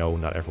 but I know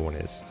not everyone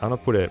is. I'm gonna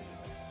put it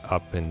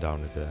up and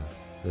down to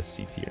the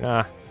C tier.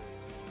 Nah,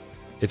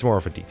 it's more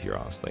of a D tier,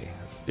 honestly.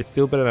 It's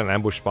still better than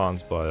ambush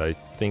spawns, but I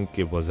think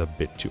it was a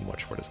bit too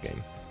much for this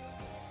game.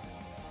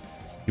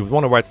 You would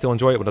wonder why I'd still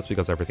enjoy it, but that's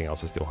because everything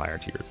else is still higher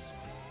tiers.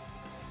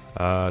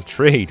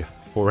 Trade.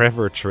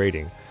 Forever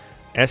trading.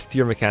 S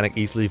tier mechanic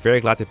easily. Very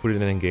glad they put it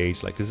in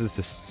engage. Like, this is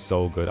just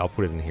so good. I'll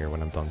put it in here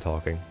when I'm done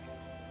talking.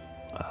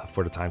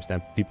 For the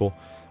timestamp people.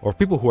 Or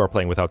people who are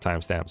playing without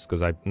timestamps,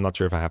 because I'm not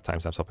sure if I have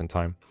timestamps up in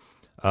time.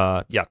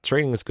 Yeah,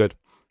 trading is good.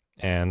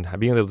 And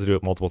being able to do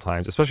it multiple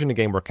times, especially in a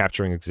game where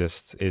capturing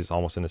exists, is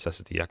almost a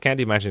necessity. I can't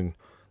imagine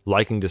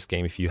liking this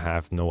game if you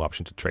have no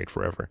option to trade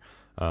forever.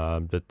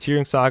 The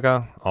Tiering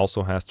Saga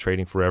also has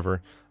trading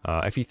forever.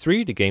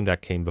 FE3, the game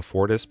that came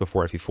before this,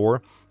 before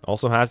FE4,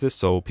 also has this.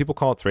 So people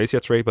call it Thracia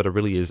trade, but it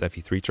really is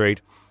FE3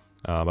 trade.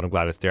 But I'm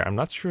glad it's there. I'm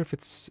not sure if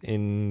it's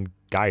in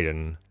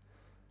Gaiden.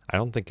 I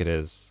don't think it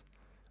is.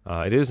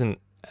 It is in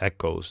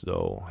Echoes,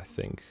 though, I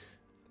think.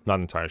 Not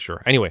entirely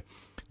sure. Anyway,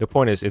 the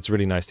point is, it's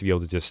really nice to be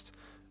able to just...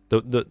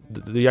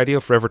 The idea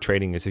of forever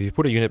trading is if you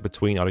put a unit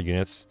between other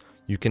units,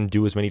 you can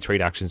do as many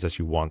trade actions as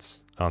you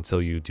want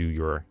until you do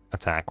your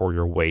attack or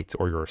your weight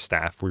or your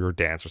staff or your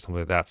dance or something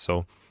like that.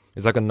 So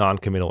it's like a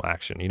non-committal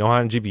action. You know how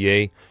in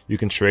GBA you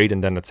can trade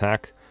and then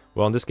attack?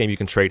 Well, in this game you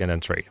can trade and then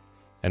trade.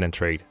 And then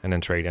trade, and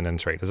then trade, and then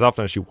trade. As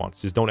often as you want.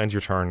 Just don't end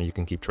your turn and you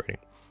can keep trading.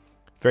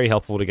 Very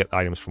helpful to get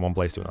items from one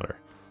place to another.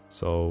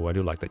 So I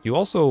do like that. You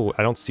also,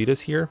 I don't see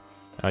this here.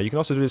 You can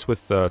also do this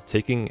with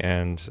taking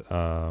and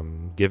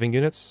giving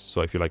units.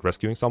 So if you're like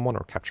rescuing someone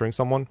or capturing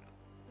someone,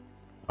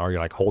 or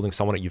you're like holding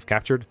someone that you've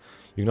captured,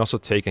 you can also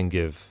take and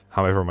give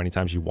however many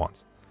times you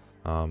want.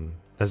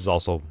 This is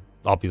also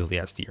obviously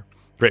S tier.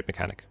 Great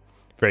mechanic.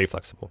 Very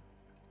flexible.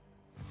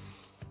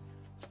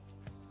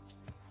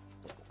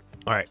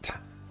 Alright.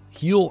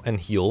 Heal and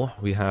heal.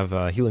 We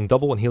have healing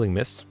double and healing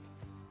miss.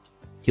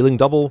 Healing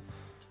double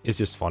is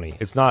just funny.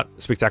 It's not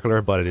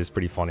spectacular, but it is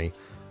pretty funny.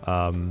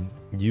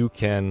 You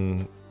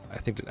can, I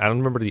don't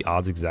remember the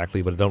odds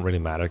exactly, but it don't really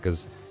matter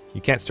because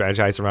you can't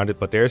strategize around it,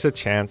 but there's a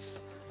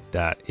chance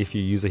that if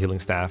you use a healing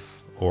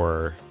staff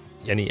or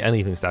any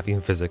healing staff,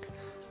 even physic,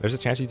 there's a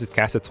chance you just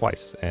cast it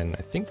twice, and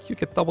I think you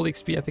get double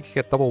XP, I think you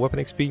get double weapon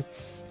XP,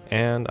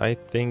 and I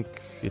think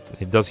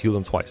it does heal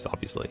them twice,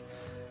 obviously,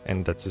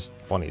 and that's just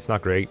funny. It's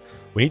not great.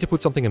 We need to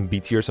put something in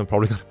B tier, so I'm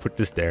probably going to put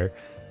this there.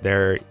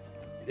 There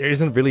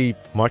isn't really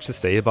much to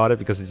say about it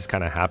because it just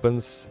kind of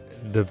happens.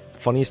 The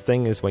funniest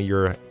thing is when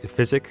your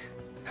physic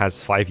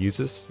has 5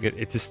 uses,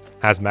 it just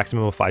has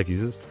maximum of 5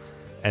 uses,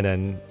 and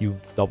then you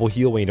double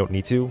heal when you don't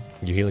need to.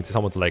 You're healing to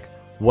someone to like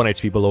 1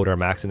 HP below their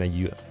max, and then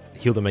you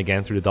heal them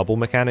again through the double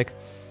mechanic,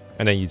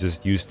 and then you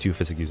just use 2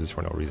 physic uses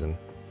for no reason.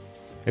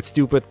 It's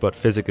stupid, but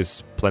physic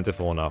is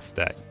plentiful enough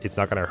that it's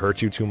not going to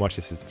hurt you too much.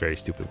 This is very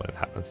stupid when it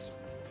happens.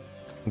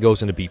 It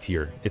goes into B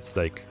tier. It's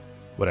like,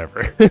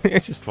 whatever.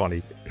 It's just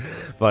funny,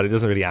 but it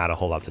doesn't really add a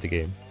whole lot to the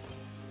game.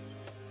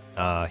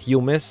 Heal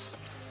miss.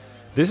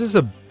 This is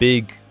a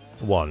big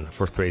one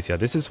for Thracia.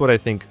 This is what I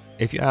think,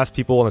 if you ask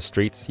people on the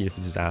streets, if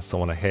you just ask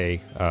someone, like,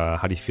 hey,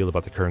 how do you feel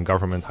about the current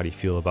government? How do you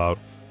feel about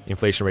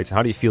inflation rates? And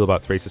how do you feel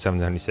about Thracia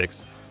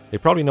 776? They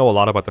probably know a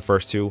lot about the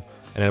first two,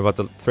 and then about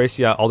the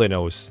Thracia, all they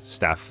know is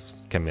staff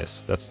can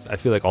miss. I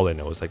feel like all they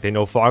know is, like, they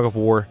know Fog of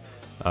War,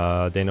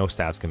 they know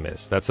staffs can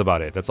miss. That's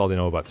about it. That's all they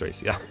know about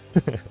Thracia.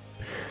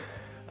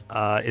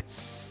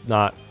 It's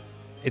not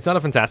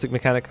a fantastic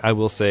mechanic, I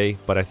will say,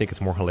 but I think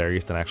it's more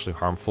hilarious than actually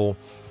harmful.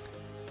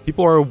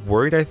 People are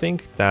worried, I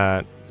think,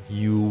 that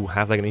you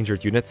have like an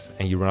injured unit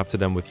and you run up to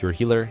them with your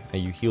healer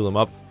and you heal them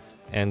up,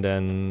 and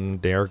then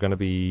they're gonna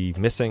be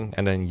missing,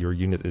 and then your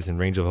unit is in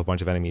range of a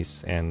bunch of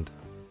enemies and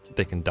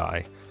they can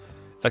die.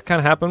 That can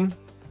happen,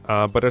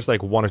 but there's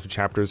like 1 or 2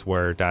 chapters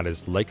where that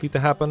is likely to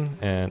happen,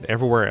 and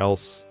everywhere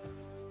else,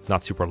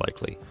 not super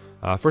likely.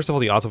 First of all,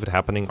 the odds of it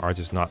happening are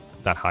just not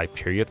that high,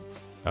 period.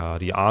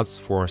 The odds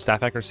for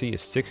staff accuracy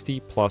is 60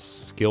 plus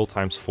skill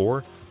times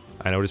 4.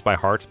 I know this by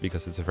heart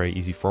because it's a very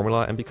easy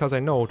formula, and because I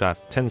know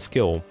that 10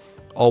 skill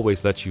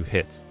always lets you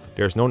hit.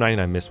 There's no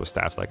 99 miss with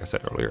staffs, like I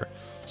said earlier.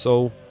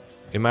 So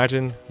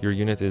imagine your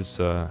unit is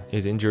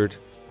injured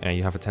and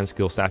you have a 10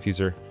 skill staff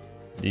user.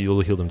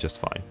 You'll heal them just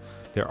fine.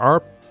 There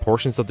are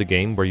portions of the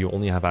game where you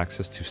only have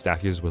access to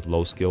staff users with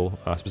low skill,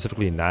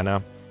 specifically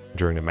Nana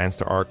during the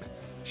Manster arc.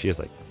 She has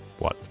like,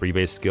 what, 3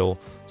 base skill,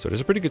 so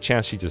there's a pretty good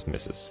chance she just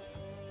misses.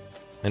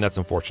 And that's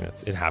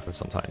unfortunate. It happens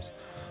sometimes.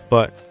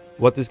 But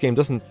what this game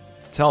doesn't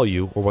tell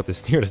you, or what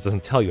this tier list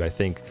doesn't tell you, I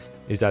think,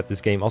 is that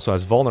this game also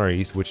has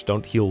vulneraries, which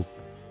don't heal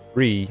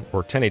 3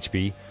 or 10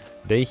 HP.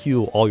 They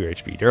heal all your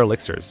HP. They're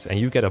elixirs, and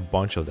you get a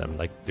bunch of them.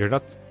 Like, they're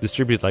not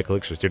distributed like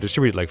elixirs. They're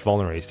distributed like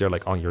vulneraries. They're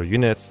like on your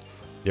units.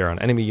 They're on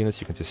enemy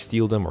units. You can just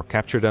steal them or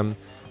capture them.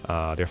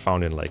 They're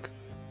found in like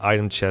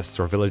item chests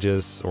or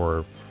villages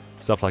or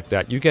stuff like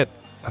that. You get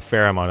a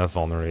fair amount of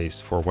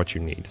vulneraries for what you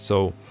need.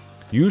 So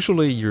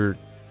usually you're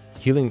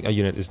healing a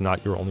unit is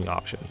not your only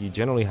option. You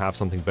generally have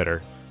something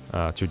better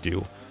to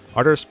do.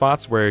 Are there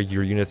spots where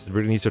your units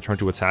really needs to turn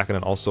to attack and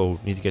then also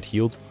need to get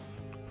healed?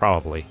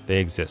 Probably. They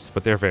exist,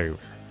 but they're very rare.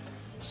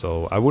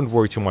 So I wouldn't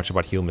worry too much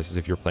about heal misses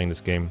if you're playing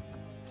this game.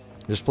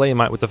 Just play in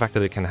mind with the fact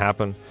that it can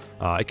happen.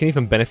 It can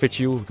even benefit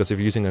you, because if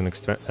you're using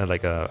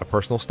a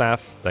personal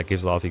staff that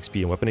gives a lot of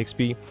XP and weapon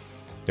XP,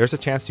 there's a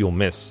chance you'll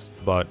miss,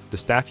 but the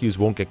staff use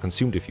won't get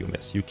consumed if you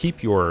miss. You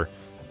keep your,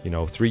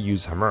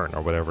 3-use Hammern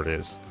or whatever it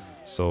is.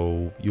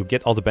 So you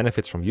get all the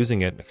benefits from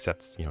using it,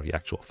 except, the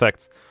actual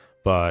effects,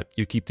 but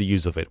you keep the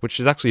use of it, which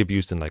is actually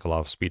abused in like a lot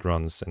of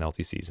speedruns and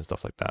LTCs and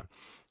stuff like that.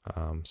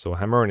 So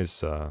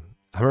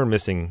Hammern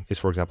missing is,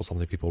 for example,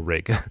 something people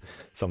rig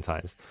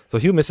sometimes. So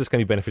heal misses can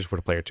be beneficial for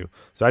the player too.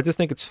 So I just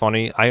think it's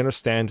funny. I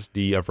understand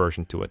the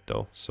aversion to it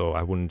though. So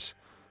I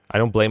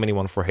don't blame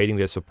anyone for hating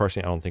this, but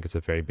personally I don't think it's a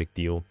very big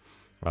deal.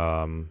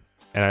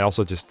 And I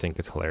also just think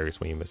it's hilarious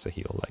when you miss a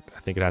heal. Like, I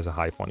think it has a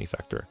high funny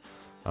factor.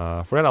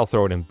 For that I'll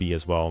throw it in B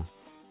as well.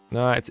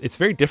 It's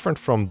very different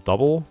from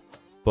double,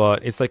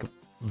 but it's like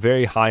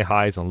very high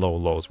highs and low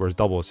lows, whereas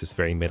double is just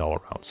very mid all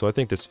around. So I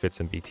think this fits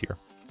in B tier.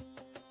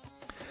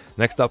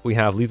 Next up, we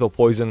have Lethal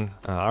Poison.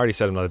 I already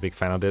said I'm not a big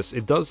fan of this.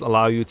 It does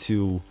allow you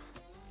to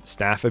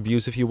staff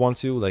abuse if you want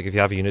to. Like, if you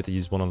have a unit that you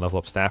just want to level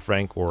up staff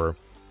rank or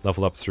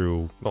level up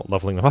through, well,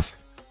 leveling them up,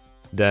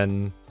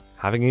 then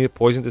having a unit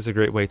poisoned is a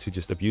great way to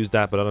just abuse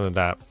that. But other than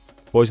that,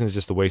 poison is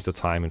just a waste of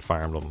time in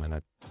Fire Emblem, and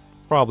it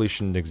probably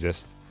shouldn't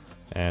exist.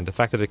 And the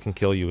fact that it can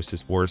kill you is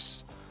just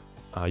worse.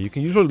 You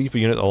can usually leave a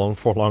unit alone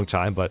for a long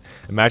time, but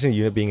imagine a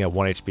unit being at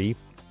 1 HP.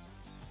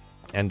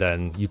 And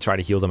then you try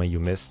to heal them and you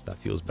miss. That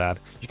feels bad.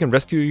 You can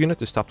rescue your unit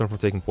to stop them from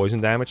taking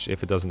poison damage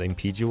if it doesn't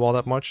impede you all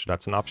that much.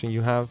 That's an option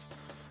you have.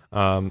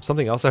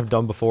 Something else I've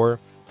done before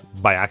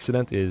by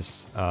accident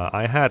is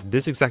I had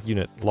this exact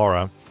unit,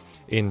 Laura,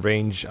 in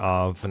range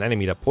of an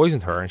enemy that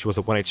poisoned her, and she was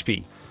at 1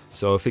 HP.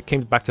 So if it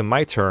came back to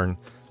my turn,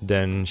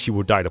 then she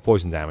would die to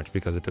poison damage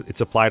because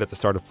it's applied at the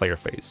start of player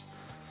phase.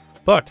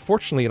 But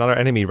fortunately, another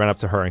enemy ran up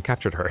to her and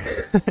captured her.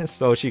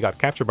 So she got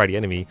captured by the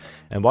enemy,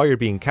 and while you're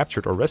being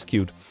captured or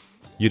rescued,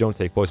 you don't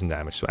take poison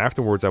damage. So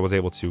afterwards, I was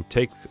able to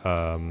take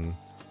the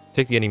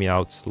enemy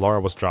out.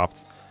 Laura was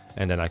dropped,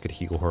 and then I could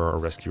heal her or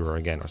rescue her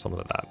again or something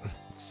like that.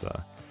 It's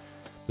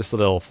just a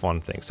little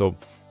fun thing. So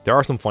there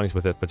are some funnies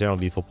with it, but general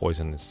lethal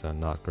poison is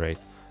not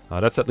great.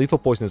 That said, lethal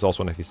poison is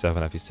also on FE7,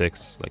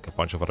 FE6, like a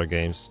bunch of other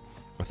games.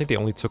 I think they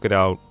only took it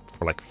out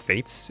for like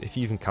Fates, if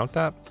you even count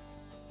that.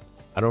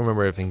 I don't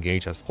remember if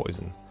Engage has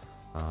poison,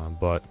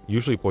 but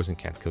usually poison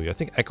can't kill you. I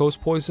think Echo's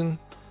poison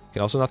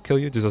can also not kill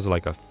you. Just does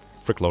like a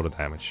frick load of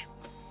damage.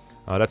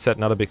 That said,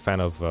 not a big fan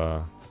of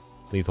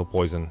lethal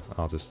poison.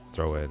 I'll just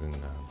throw it in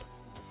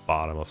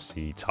bottom of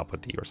C, top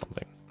of D or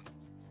something.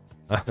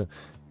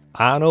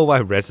 I don't know why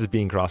res is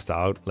being crossed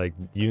out. Like,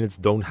 units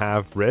don't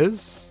have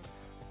res?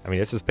 I mean,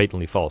 this is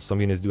patently false.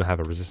 Some units do have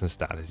a resistance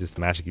stat. It's just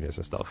magic units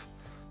and stuff.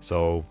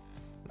 So,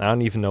 I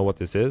don't even know what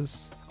this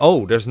is.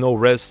 Oh, there's no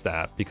res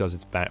stat because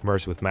it's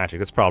merged with magic.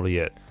 That's probably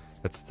it.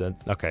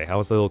 Okay, I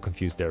was a little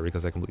confused there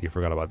because I completely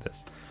forgot about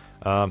this.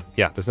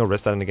 Yeah, there's no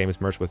res stat in the game.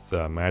 It's merged with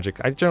magic.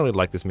 I generally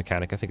like this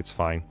mechanic. I think it's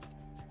fine.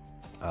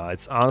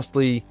 It's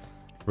honestly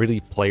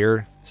really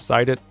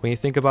player-sided when you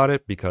think about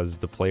it, because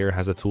the player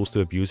has the tools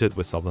to abuse it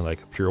with something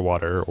like Pure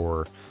Water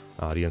or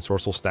the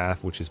Ensorcel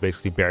Staff, which is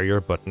basically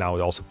Barrier, but now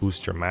it also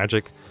boosts your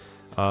magic.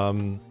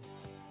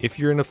 If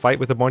you're in a fight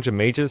with a bunch of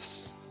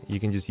mages, you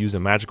can just use a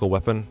magical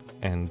weapon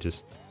and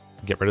just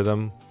get rid of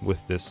them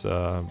with this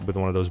with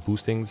one of those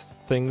boosting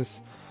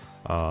things.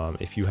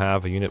 If you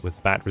have a unit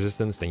with bat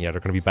resistance, then yeah,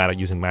 they're going to be bad at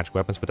using magic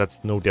weapons, but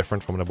that's no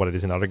different from what it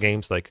is in other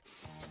games. Like,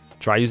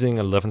 try using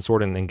 11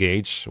 Sword and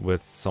Engage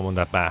with someone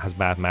that has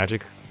bad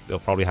magic. They'll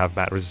probably have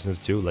bat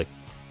resistance too. Like,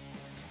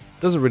 it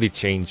doesn't really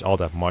change all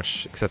that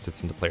much, except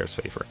it's in the player's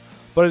favor.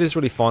 But it is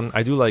really fun.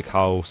 I do like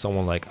how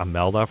someone like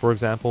Amelda, for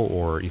example,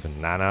 or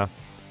even Nana,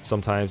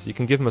 sometimes you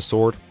can give them a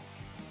sword,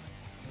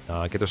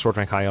 get their sword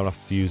rank high enough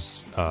to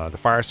use the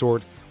Fire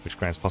Sword, which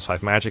grants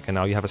 +5 magic, and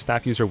now you have a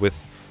staff user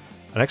with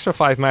an extra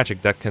 5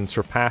 magic that can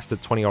surpass the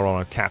 20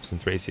 around caps in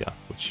Thracia,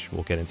 which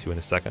we'll get into in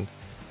a second.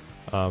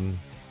 And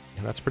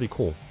that's pretty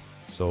cool.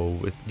 So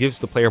it gives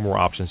the player more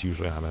options.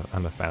 Usually,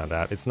 I'm a fan of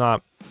that. It's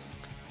not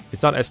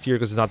S tier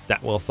because it's not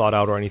that well thought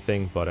out or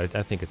anything, but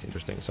I think it's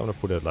interesting. So I'm gonna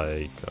put it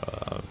like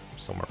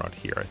somewhere around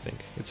here. I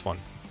think it's fun.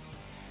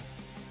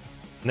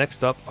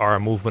 Next up are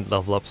movement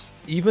level ups.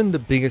 Even the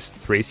biggest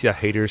Thracia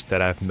haters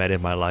that I've met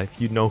in my life,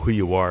 you know who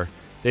you are.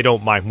 They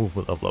don't mind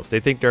movement level ups. They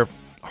think they're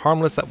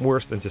harmless at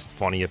worst and just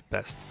funny at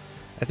best.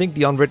 I think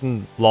the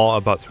unwritten law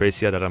about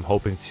Thracia that I'm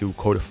hoping to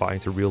codify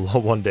into real law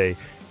one day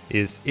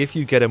is if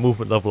you get a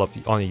movement level up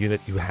on a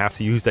unit, you have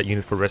to use that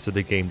unit for the rest of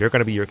the game. They're going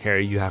to be your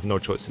carry. You have no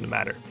choice in the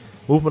matter.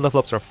 Movement level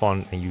ups are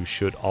fun, and you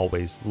should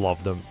always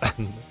love them.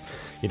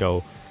 You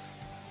know,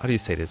 how do you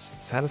say this?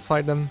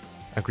 Satisfy them?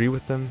 Agree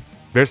with them?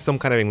 There's some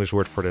kind of English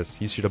word for this.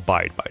 You should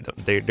abide by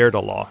them. They're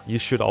the law. You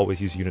should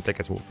always use a unit that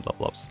gets movement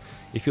level ups.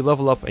 If you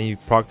level up and you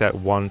proc that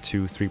 1,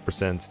 2,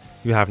 3%,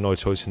 you have no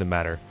choice in the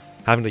matter.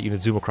 Having that unit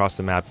zoom across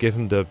the map, give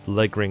him the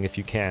leg ring if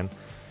you can.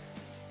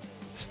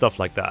 Stuff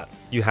like that.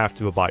 You have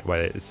to abide by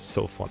it. It's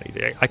so funny.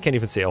 I can't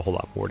even say a whole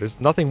lot more. There's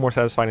nothing more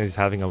satisfying than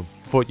having a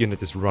foot unit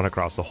just run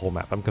across the whole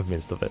map. I'm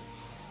convinced of it.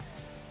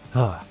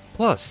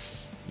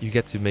 Plus, you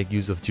get to make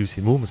use of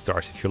juicy movement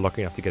stars if you're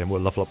lucky enough to get a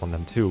level up on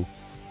them too.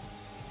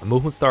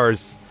 Movement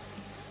stars,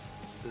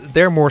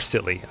 they're more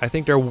silly. I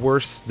think they're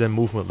worse than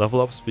movement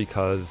level ups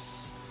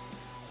because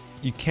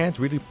you can't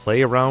really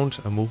play around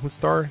a movement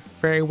star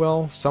very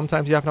well.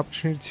 Sometimes you have an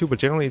opportunity to, but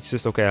generally it's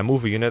just, okay, I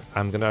move a unit,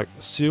 I'm gonna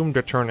assume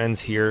their turn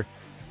ends here,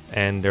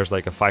 and there's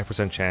like a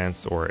 5%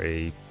 chance or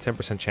a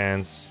 10%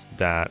 chance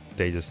that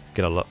they just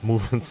get a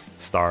movement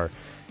star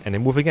and they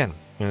move again.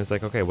 And it's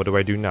like, okay, what do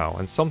I do now?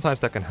 And sometimes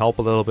that can help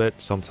a little bit.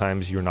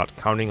 Sometimes you're not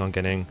counting on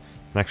getting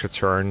an extra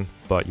turn,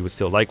 but you would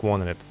still like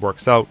one and it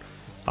works out.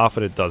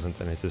 Often it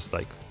doesn't, and it's just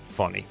like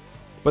funny.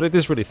 But it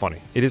is really funny.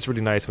 It is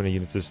really nice when a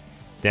unit just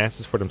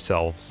dances for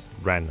themselves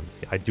randomly.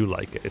 I do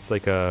like it. It's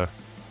like a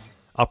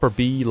upper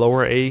B,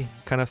 lower A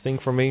kind of thing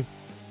for me.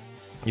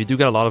 You do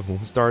get a lot of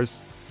movement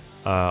stars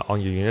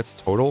on your units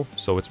total,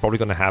 so it's probably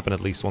going to happen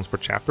at least once per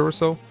chapter or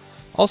so.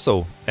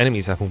 Also,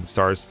 enemies have movement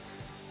stars.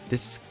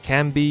 This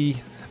can be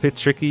a bit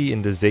tricky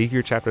in the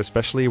Xavier chapter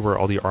especially, where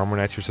all the armor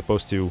knights you're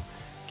supposed to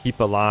keep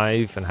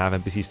alive and have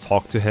NPCs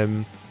talk to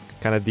him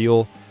kind of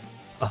deal.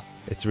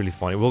 It's really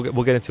funny. We'll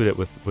get into it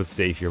with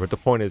Xavier, but the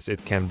point is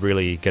it can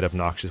really get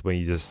obnoxious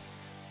when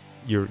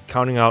you're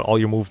counting out all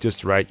your moves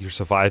just right, you're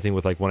surviving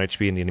with like 1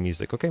 HP and the enemy's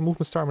like, okay,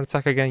 movement star, I'm gonna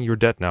attack again, you're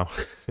dead now.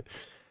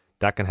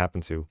 That can happen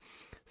too.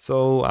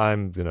 So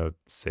I'm gonna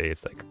say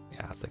it's like,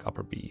 yeah, it's like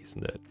upper B,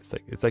 isn't it?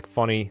 It's like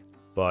funny,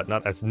 but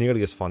not as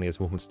nearly as funny as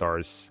movement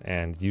stars,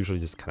 and usually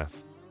just kind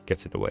of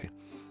gets in the way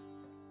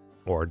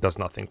or does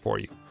nothing for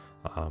you.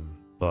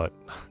 But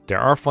there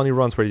are funny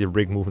runs where you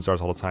rig movement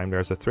stars all the time.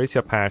 There's a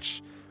Thracia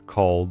patch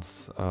called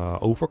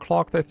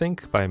Overclocked, I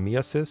think, by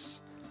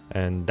Miasis,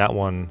 and that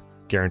one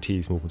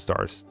guarantees movement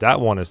stars. That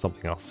one is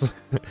something else.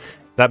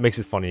 That makes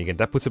it funny again.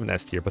 That puts them in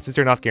S tier, but since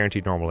they're not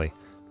guaranteed normally,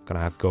 I'm gonna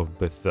have to go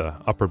with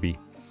upper B.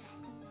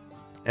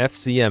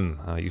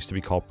 FCM used to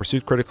be called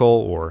Pursuit Critical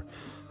or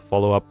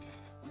Follow-Up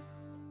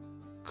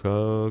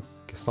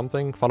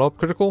Follow-Up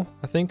Critical,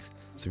 I think.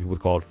 So people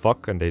would call it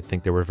fuck, and they'd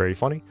think they were very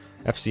funny.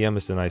 FCM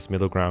is the nice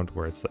middle ground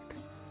where it's like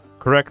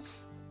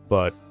correct,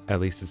 but at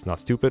least it's not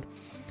stupid.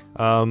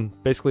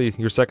 Basically,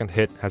 your second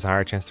hit has a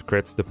higher chance to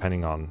crits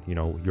depending on, you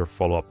know, your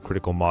follow-up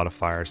critical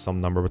modifier, some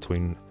number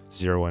between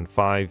 0 and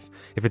 5.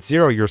 If it's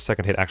 0, your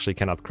second hit actually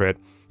cannot crit.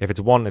 If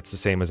it's 1, it's the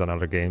same as on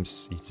other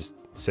games. You just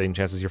same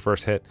chance as your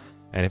first hit.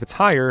 And if it's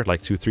higher,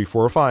 like 2, 3,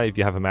 4, or 5,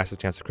 you have a massive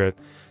chance to crit.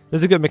 This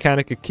is a good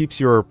mechanic. It keeps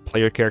your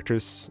player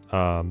characters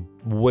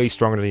way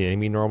stronger than the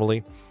enemy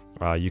normally.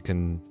 You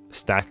can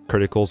stack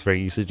criticals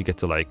very easily to get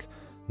to like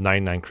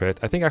 99 crit.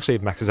 I think actually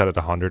it maxes out at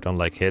 100 on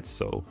like hits,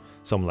 so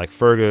someone like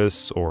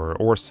Fergus or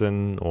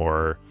Orson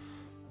or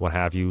what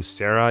have you,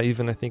 Sarah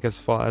even I think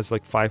as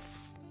like 5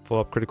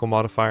 follow-up critical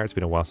modifier. It's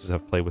been a while since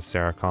I've played with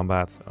Sarah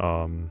combat.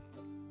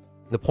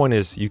 The point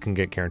is you can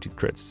get guaranteed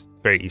crits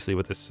very easily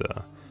with this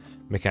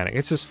mechanic.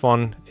 It's just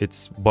fun.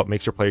 It's what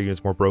makes your player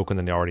units more broken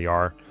than they already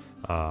are.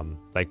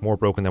 Like more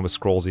broken than with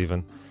scrolls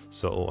even.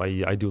 So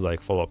I do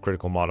like follow-up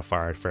critical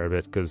modifier a fair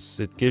bit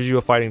because it gives you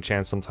a fighting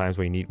chance sometimes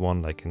when you need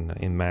one, like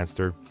in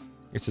Manster.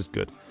 It's just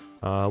good.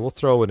 We'll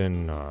throw it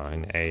in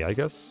A, I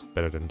guess.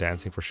 Better than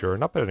dancing for sure.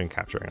 Not better than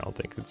capturing, I don't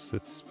think.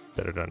 It's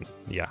better than,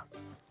 yeah.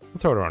 We'll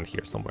throw it around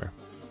here somewhere.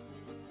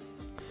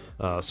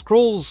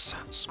 Scrolls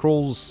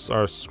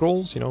are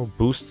scrolls, you know,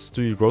 boosts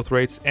to your growth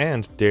rates,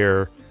 and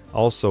they're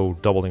also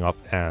doubling up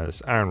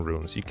as iron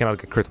runes. You cannot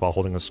get crit while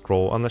holding a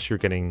scroll unless you're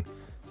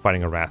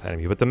fighting a wrath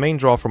enemy. But the main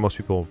draw for most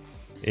people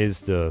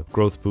is the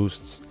growth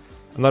boosts.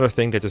 Another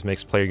thing that just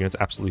makes player units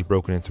absolutely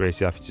broken in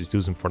Thracia if you just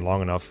use them for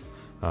long enough.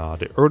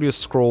 The earliest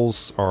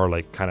scrolls are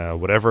like kind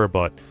of whatever,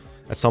 but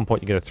at some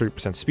point you get a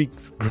 30% speed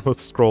growth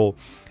scroll,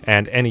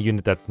 and any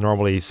unit that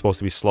normally is supposed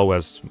to be slow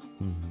as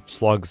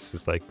slugs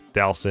is like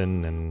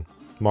Dalsin and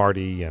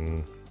Marty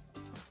and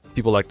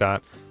people like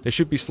that. They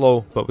should be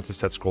slow, but with the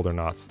set scroll they're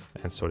not,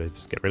 and so they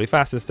just get really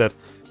fast instead.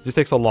 It just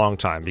takes a long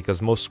time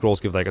because most scrolls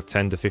give like a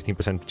 10 to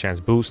 15% chance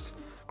boost.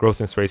 Growth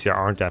in Thracia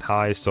aren't that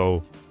high,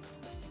 so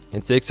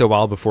it takes a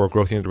while before a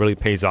growth unit really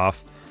pays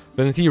off.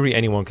 But in theory,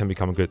 anyone can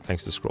become good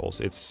thanks to scrolls.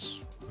 It's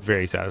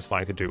very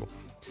satisfying to do.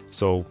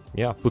 So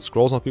yeah, put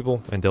scrolls on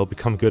people and they'll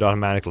become good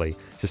automatically.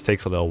 It just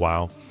takes a little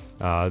while.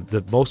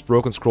 The most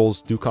broken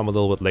scrolls do come a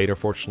little bit later,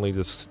 fortunately.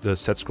 The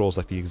set scrolls,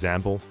 like the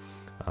example,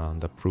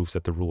 that proves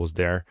that the rule is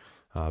there.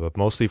 But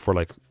mostly for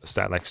like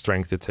stat like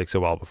strength, it takes a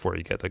while before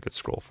you get a good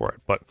scroll for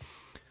it. But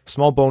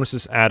small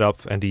bonuses add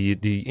up, and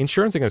the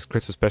insurance against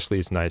crits especially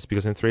is nice,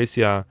 because in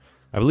Thracia,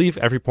 I believe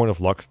every point of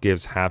luck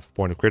gives half a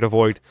point of crit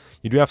avoid.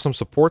 You do have some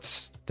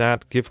supports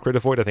that give crit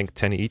avoid, I think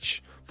 10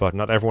 each, but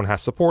not everyone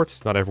has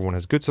supports, not everyone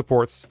has good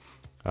supports,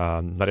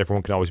 not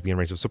everyone can always be in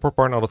range of support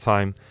partner all the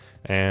time,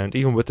 and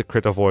even with the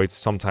crit avoids,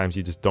 sometimes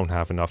you just don't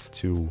have enough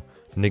to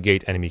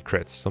negate enemy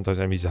crits. Sometimes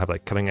enemies have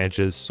like cutting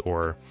edges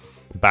or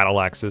battle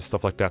axes,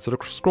 stuff like that, so the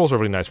scrolls are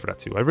really nice for that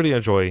too. I really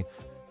enjoy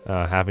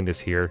having this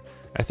here.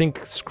 I think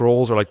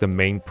scrolls are like the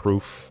main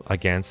proof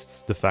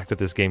against the fact that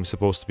this game is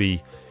supposed to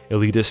be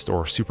elitist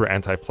or super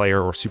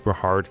anti-player or super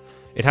hard.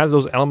 It has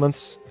those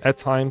elements at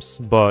times,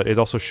 but it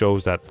also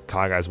shows that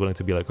Kaga is willing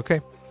to be like,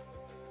 okay,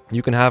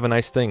 you can have a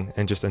nice thing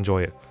and just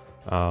enjoy it.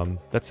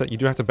 That's it. You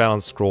do have to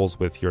balance scrolls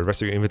with your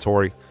rest of your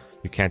inventory.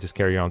 You can't just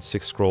carry around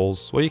 6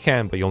 scrolls. Well, you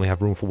can, but you only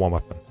have room for 1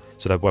 weapon.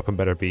 So that weapon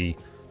better be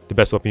the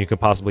best weapon you can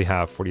possibly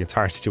have for the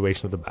entire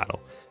situation of the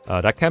battle.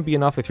 That can be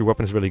enough if your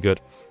weapon is really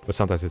good, but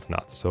sometimes it's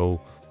not.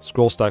 So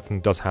scroll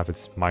stacking does have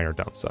its minor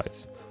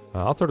downsides.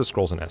 I'll throw the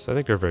scrolls in S. I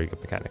think they're a very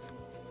good mechanic.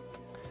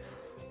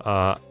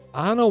 I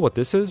don't know what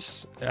this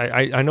is.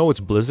 I know it's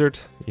Blizzard,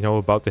 you know,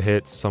 about to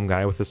hit some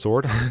guy with a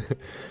sword.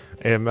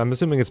 I'm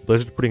assuming it's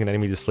Blizzard putting an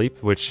enemy to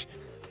sleep, which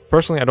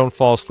personally I don't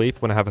fall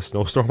asleep when I have a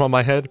snowstorm on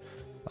my head.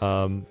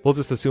 We'll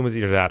just assume it's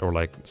either that or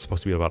like it's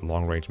supposed to be about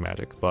long range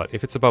magic. But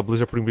if it's about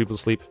Blizzard putting people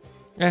to sleep,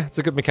 it's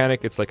a good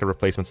mechanic. It's like a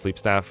replacement sleep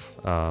staff.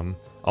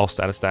 All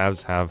status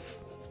staves have,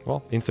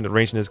 well, infinite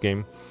range in this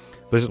game.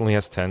 Blizzard only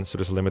has 10, so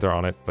there's a limiter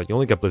on it, but you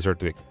only get Blizzard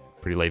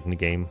pretty late in the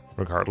game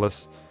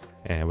regardless.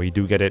 And when you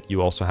do get it,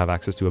 you also have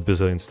access to a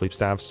bazillion sleep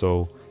staffs,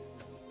 so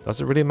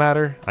does it really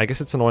matter? I guess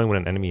it's annoying when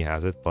an enemy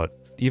has it, but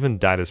even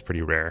that is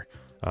pretty rare.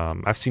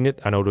 I've seen it.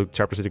 I know the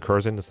chapters it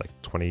occurs in. It's like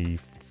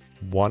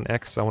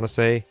 21x, I want to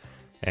say,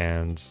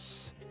 and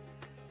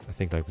I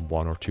think like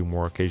 1 or 2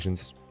 more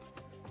occasions.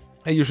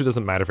 It usually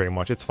doesn't matter very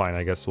much. It's fine,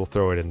 I guess. We'll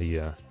throw it in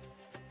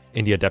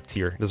the adept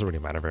tier. It doesn't really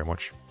matter very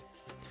much.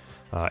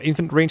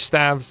 Infinite range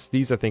staves.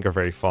 These I think are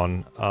very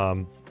fun.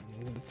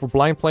 For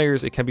blind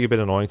players, it can be a bit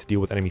annoying to deal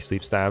with enemy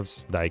sleep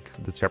staves, like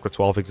the chapter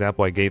 12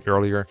 example I gave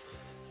earlier.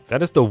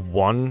 That is the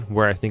one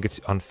where I think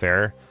it's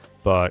unfair,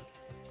 but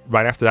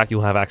right after that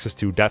you'll have access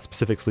to that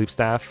specific sleep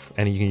staff,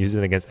 and you can use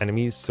it against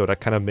enemies, so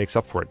that kind of makes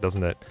up for it,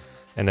 doesn't it?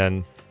 And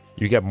then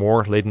you get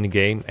more late in the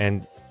game,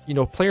 and you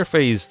know, player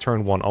phase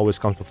turn 1 always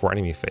comes before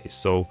enemy phase,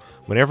 so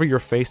whenever you're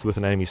faced with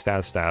an enemy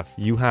status staff,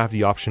 you have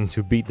the option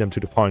to beat them to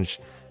the punch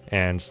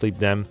and sleep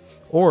them,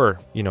 or,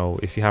 you know,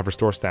 if you have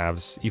restore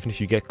staves, even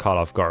if you get caught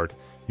off guard,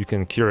 you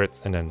can cure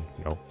it and then,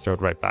 you know, throw it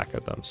right back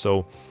at them.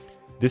 So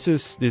this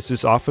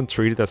is often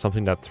treated as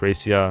something that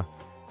Thracia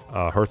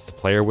hurts the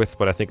player with,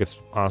 but I think it's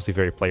honestly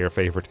very player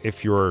favorite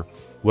if you're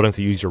willing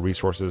to use your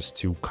resources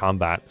to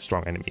combat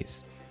strong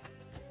enemies.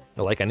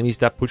 I like enemies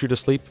that put you to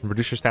sleep,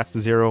 reduce your stats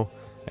to 0,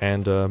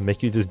 and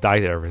make you just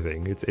die to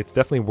everything. It's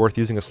definitely worth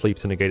using a sleep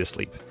to negate a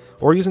sleep,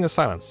 or using a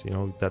silence. You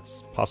know,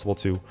 that's possible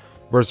too.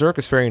 Berserk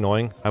is very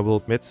annoying, I will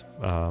admit,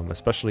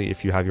 especially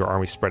if you have your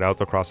army spread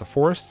out across a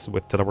forest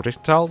with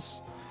teleportation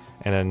tiles,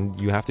 and then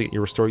you have to get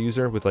your restore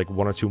user with like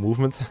 1 or 2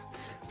 movement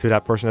to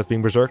that person that's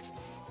being berserked.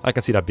 I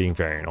can see that being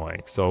very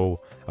annoying, so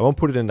I won't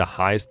put it in the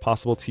highest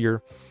possible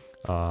tier,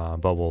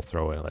 but we'll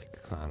throw it like,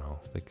 I don't know,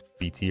 like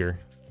B tier.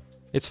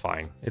 It's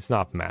fine. It's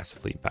not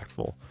massively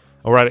impactful.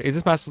 Alright, it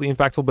is massively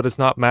impactful, but it's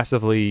not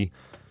massively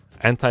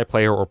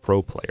anti-player or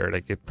pro-player.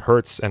 Like, it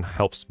hurts and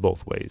helps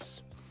both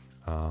ways.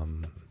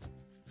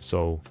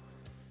 So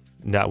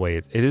that way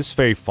it is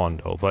very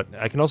fun though, but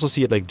I can also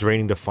see it like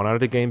draining the fun out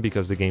of the game,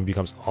 because the game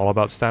becomes all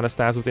about status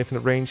stabs with infinite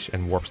range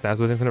and warp stabs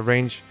with infinite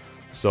range.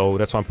 So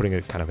that's why I'm putting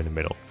it kind of in the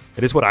middle.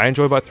 It is what I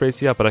enjoy about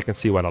Thracia, but I can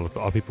see why a lot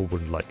of people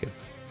wouldn't like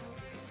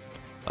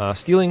it.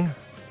 Stealing,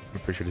 I'm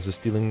pretty sure this is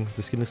stealing,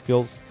 the stealing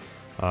skills.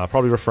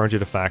 Probably referring to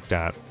the fact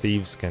that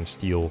thieves can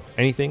steal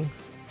anything,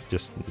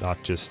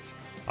 not just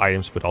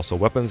items, but also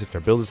weapons if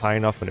their build is high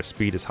enough and their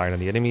speed is higher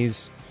than the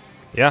enemies.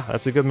 Yeah,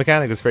 that's a good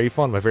mechanic. It's very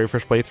fun. My very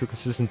first playthrough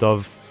consisted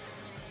of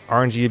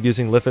RNG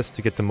abusing Lithus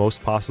to get the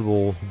most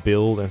possible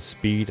build and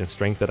speed and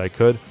strength that I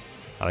could.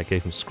 And I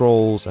gave him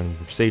scrolls and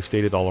save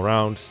stated all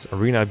around.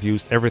 Arena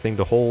abused everything,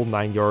 the whole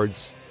 9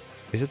 yards.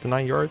 Is it the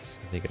 9 yards?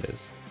 I think it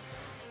is.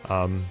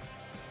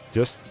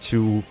 Just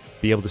to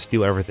be able to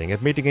steal everything.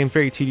 It made the game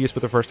very tedious,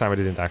 but the first time I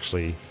didn't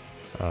actually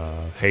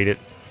hate it.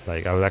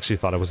 Like, I actually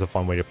thought it was a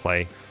fun way to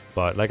play.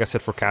 But like I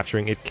said, for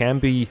capturing, it can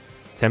be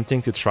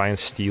tempting to try and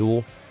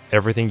steal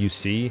everything you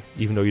see,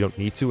 even though you don't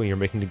need to, and you're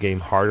making the game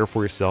harder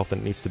for yourself than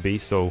it needs to be.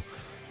 So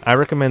I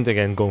recommend,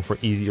 again, going for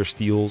easier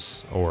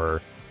steals,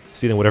 or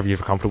stealing whatever you're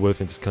comfortable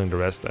with and just killing the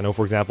rest. I know,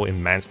 for example,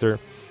 in Manster,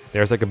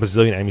 there's like a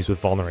bazillion enemies with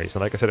vulneraries,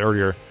 and like I said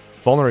earlier,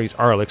 vulneraries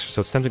are elixir,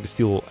 so it's tempting to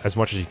steal as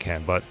much as you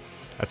can, but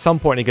at some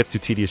point it gets too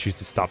tedious, you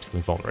to stop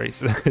stealing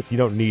vulneraries. You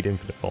don't need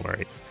infinite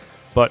vulneraries,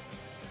 but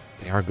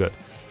they are good.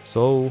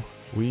 So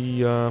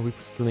we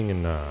put stealing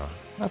in,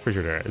 I'm pretty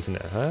sure there, isn't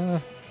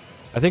it?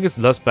 I think it's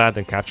less bad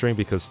than capturing,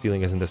 because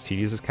stealing isn't as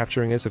tedious as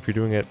capturing is if you're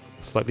doing it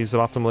slightly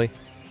suboptimally.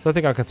 So I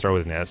think I can throw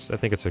it in S. I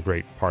think it's a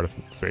great part of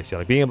Thracia.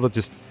 Like, being able to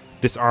just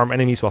disarm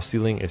enemies while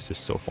stealing is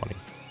just so funny.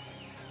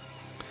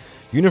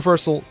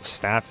 Universal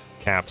stat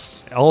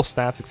caps. All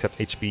stats except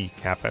HP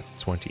cap at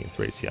 20 in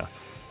Thracia.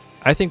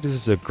 I think this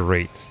is a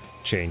great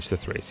change to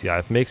Thracia.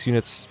 It makes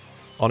units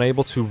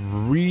unable to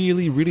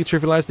really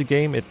trivialize the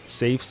game. It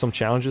saves some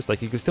challenges.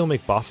 Like, you can still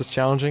make bosses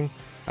challenging.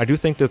 I do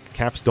think that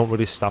caps don't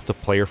really stop the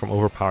player from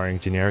overpowering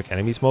generic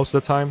enemies most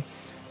of the time.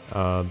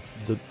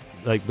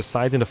 Like,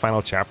 besides in the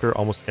final chapter,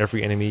 almost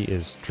every enemy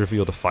is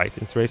trivial to fight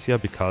in Thracia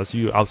because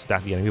you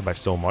outstack the enemy by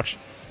so much.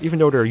 Even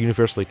though they're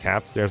universally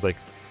capped, there's like,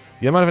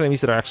 the amount of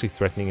enemies that are actually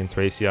threatening in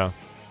Thracia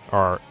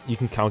are, you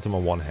can count them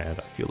on one hand,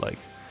 I feel like.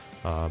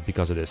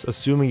 because of this.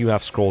 Assuming you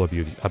have scroll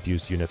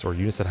abused units or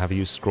units that have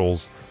used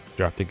scrolls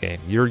throughout the game,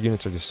 your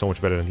units are just so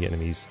much better than the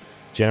enemies,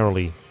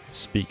 generally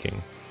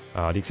speaking.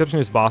 The exception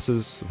is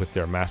bosses with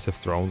their massive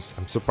thrones.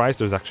 I'm surprised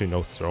there's actually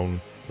no throne,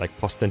 like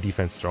plus 10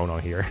 defense throne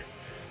on here.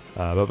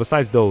 But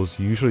besides those,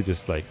 you usually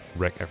just like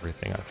wreck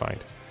everything, I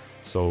find.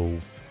 So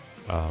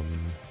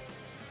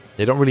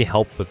they don't really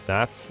help with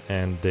that,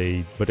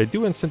 but they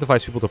do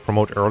incentivize people to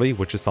promote early,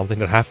 which is something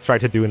that I've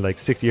tried to do in like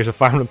 6 years of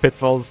Fire Emblem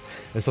Pitfalls,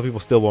 and some people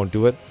still won't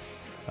do it.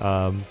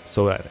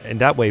 So in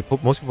that way,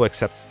 most people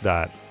accept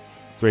that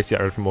Thracia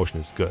early promotion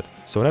is good.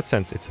 So in that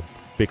sense, it's a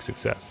big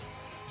success.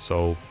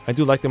 So I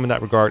do like them in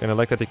that regard, and I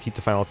like that they keep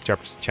the final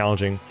chapters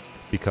challenging,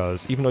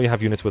 because even though you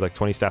have units with like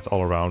 20 stats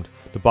all around,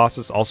 the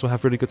bosses also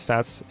have really good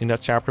stats in that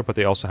chapter, but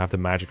they also have the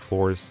magic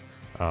floors.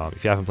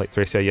 If you haven't played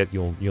Thracia yet,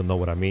 you'll know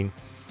what I mean.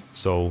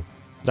 So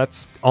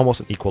that's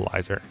almost an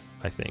equalizer,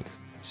 I think.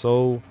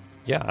 So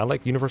yeah, I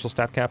like universal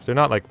stat caps. They're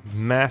not like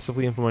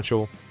massively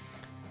influential,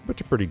 but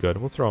they're pretty good.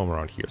 We'll throw them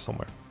around here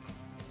somewhere.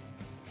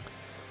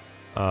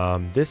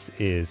 This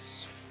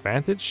is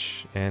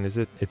Vantage, and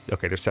it's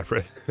okay, they're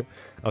separate.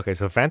 Okay,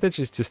 so Vantage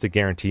is just a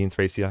guarantee in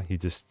Thracia. You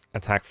just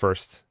attack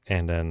first,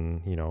 and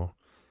then, you know,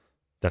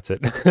 that's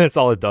it. That's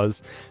all it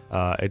does.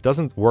 It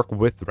doesn't work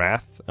with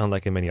Wrath,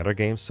 unlike in many other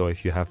games. So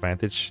if you have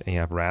Vantage and you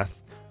have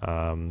Wrath,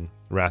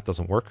 Wrath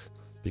doesn't work,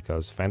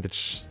 because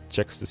Vantage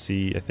checks to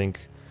see, I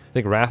think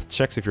Wrath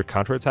checks if you're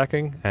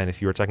counterattacking, and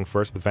if you're attacking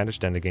first with Vantage,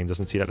 then the game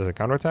doesn't see that as a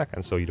counterattack,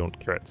 and so you don't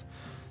crit.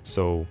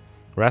 So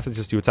Wrath is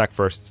just you attack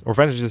first, or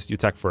Vantage is just you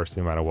attack first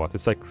no matter what.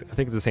 It's like, I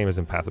think it's the same as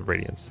in Path of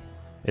Radiance.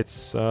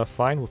 It's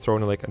fine. We'll throw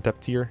in like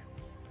Adept tier,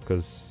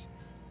 because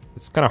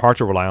it's kind of hard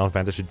to rely on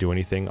Vantage to do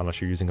anything unless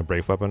you're using a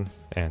Brave Weapon,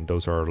 and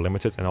those are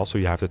limited, and also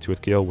you have the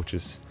 2-hit kill, which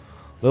is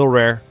a little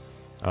rare,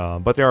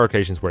 but there are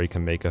occasions where you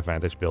can make a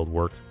Vantage build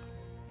work,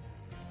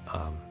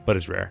 but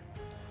it's rare.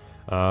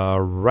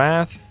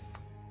 Wrath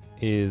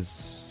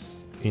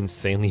is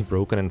insanely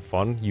broken and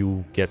fun.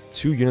 You get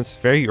 2 units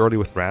very early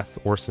with Wrath,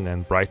 Orson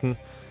and Brighton,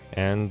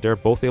 and they're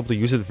both able to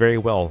use it very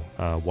well,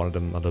 one of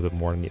them a little bit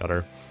more than the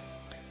other.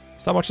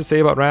 There's not much to say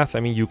about Wrath. I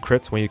mean, you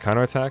crit when you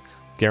counterattack,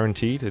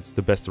 guaranteed. It's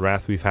the best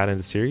Wrath we've had in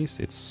the series.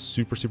 It's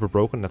super, super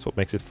broken. That's what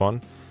makes it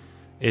fun.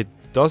 It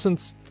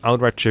doesn't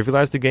outright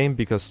trivialize the game,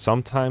 because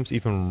sometimes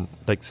even,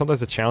 like, sometimes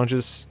the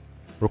challenges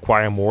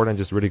require more than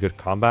just really good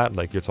combat.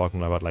 Like, you're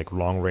talking about, like,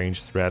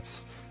 long-range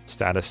threats,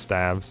 status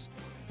stabs,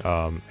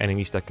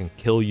 enemies that can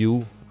kill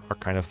you are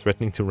kind of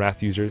threatening to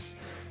Wrath users.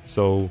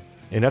 So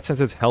in that sense,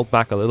 it's held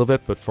back a little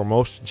bit, but for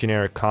most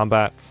generic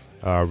combat,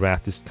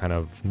 Wrath is kind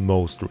of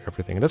mows through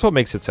everything. And that's what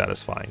makes it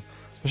satisfying.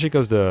 Especially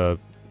because the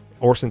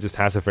Orson just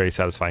has a very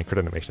satisfying crit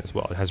animation as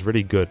well. It has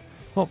really good,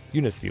 well,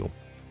 unit feel.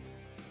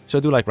 So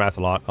I do like Wrath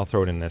a lot. I'll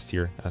throw it in S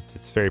tier.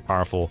 It's very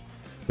powerful.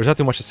 There's not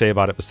too much to say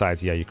about it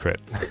besides, yeah, you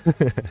crit.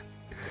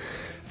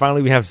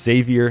 Finally, we have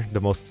Xavier,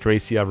 the most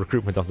Thracia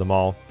recruitment of them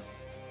all.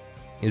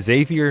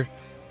 Xavier,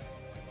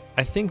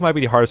 I think, might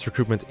be the hardest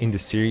recruitment in the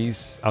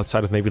series,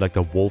 outside of maybe like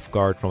the Wolf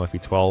Guard from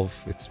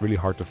FE12. It's really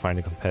hard to find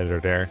a competitor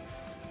there.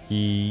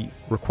 He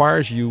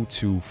requires you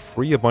to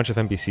free a bunch of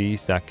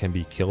NPCs that can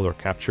be killed or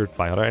captured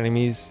by other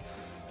enemies,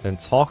 then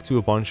talk to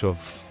a bunch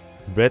of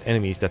red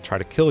enemies that try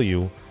to kill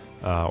you,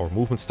 or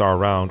movement star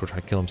around, or try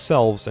to kill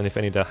themselves, and if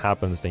any of that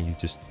happens, then you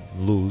just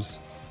lose.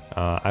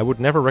 I would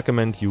never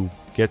recommend you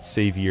get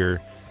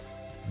Xavier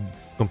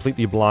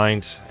completely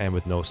blind and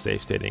with no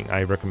safe stating.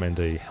 I recommend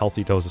a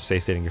healthy dose of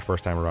safe stating your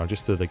first time around,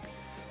 just to like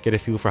get a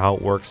feel for how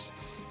it works.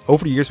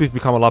 Over the years, we've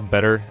become a lot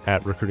better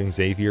at recruiting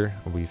Xavier.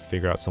 We've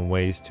figured out some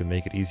ways to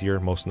make it easier,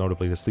 most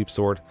notably the Sleep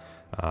Sword.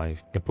 You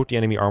can put the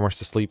enemy armors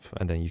to sleep,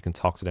 and then you can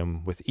talk to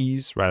them with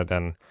ease, rather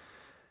than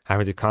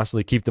having to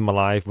constantly keep them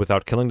alive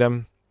without killing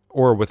them,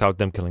 or without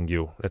them killing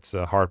you. It's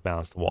a hard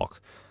balance to walk.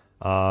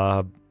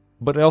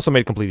 But it also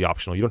made it completely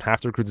optional. You don't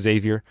have to recruit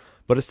Xavier,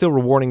 but it's still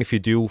rewarding if you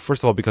do.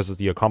 First of all, because of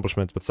the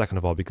accomplishment, but second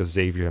of all, because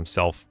Xavier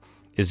himself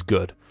is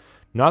good.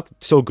 Not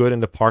so good in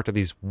the part that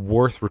he's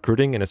worth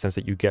recruiting, in the sense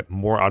that you get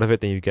more out of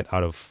it than you get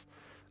out of,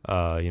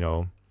 you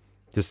know,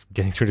 just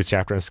getting through the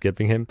chapter and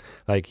skipping him.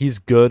 Like, he's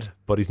good,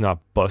 but he's not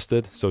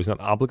busted, so he's not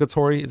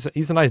obligatory.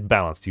 He's a nice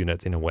balanced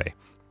unit in a way.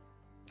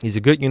 He's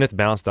a good unit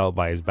balanced out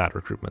by his bad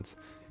recruitment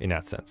in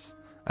that sense.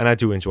 And I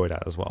do enjoy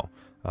that as well.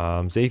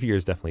 Xavier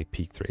is definitely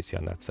peak Thracia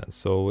in that sense.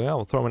 So yeah,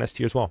 we'll throw him in S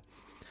tier as well.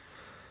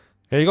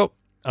 There you go.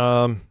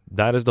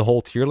 That is the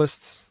whole tier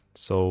list.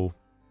 So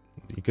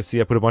you can see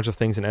I put a bunch of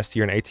things in S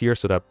tier and A tier,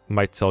 so that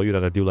might tell you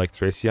that I do like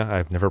Thracia.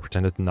 I've never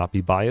pretended to not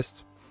be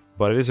biased,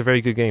 but it is a very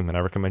good game, and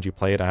I recommend you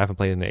play it. I haven't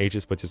played it in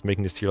ages, but just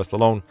making this tier list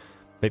alone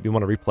made me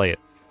want to replay it.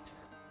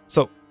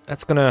 So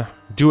that's gonna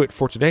do it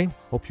for today.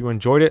 Hope you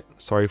enjoyed it.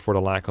 Sorry for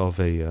the lack of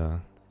a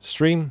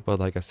stream, but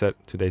like I said,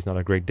 today's not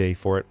a great day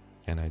for it,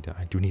 and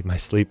I do need my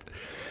sleep.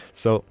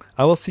 So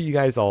I will see you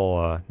guys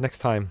all next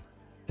time.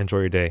 Enjoy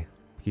your day.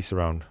 Peace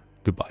around.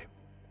 Goodbye.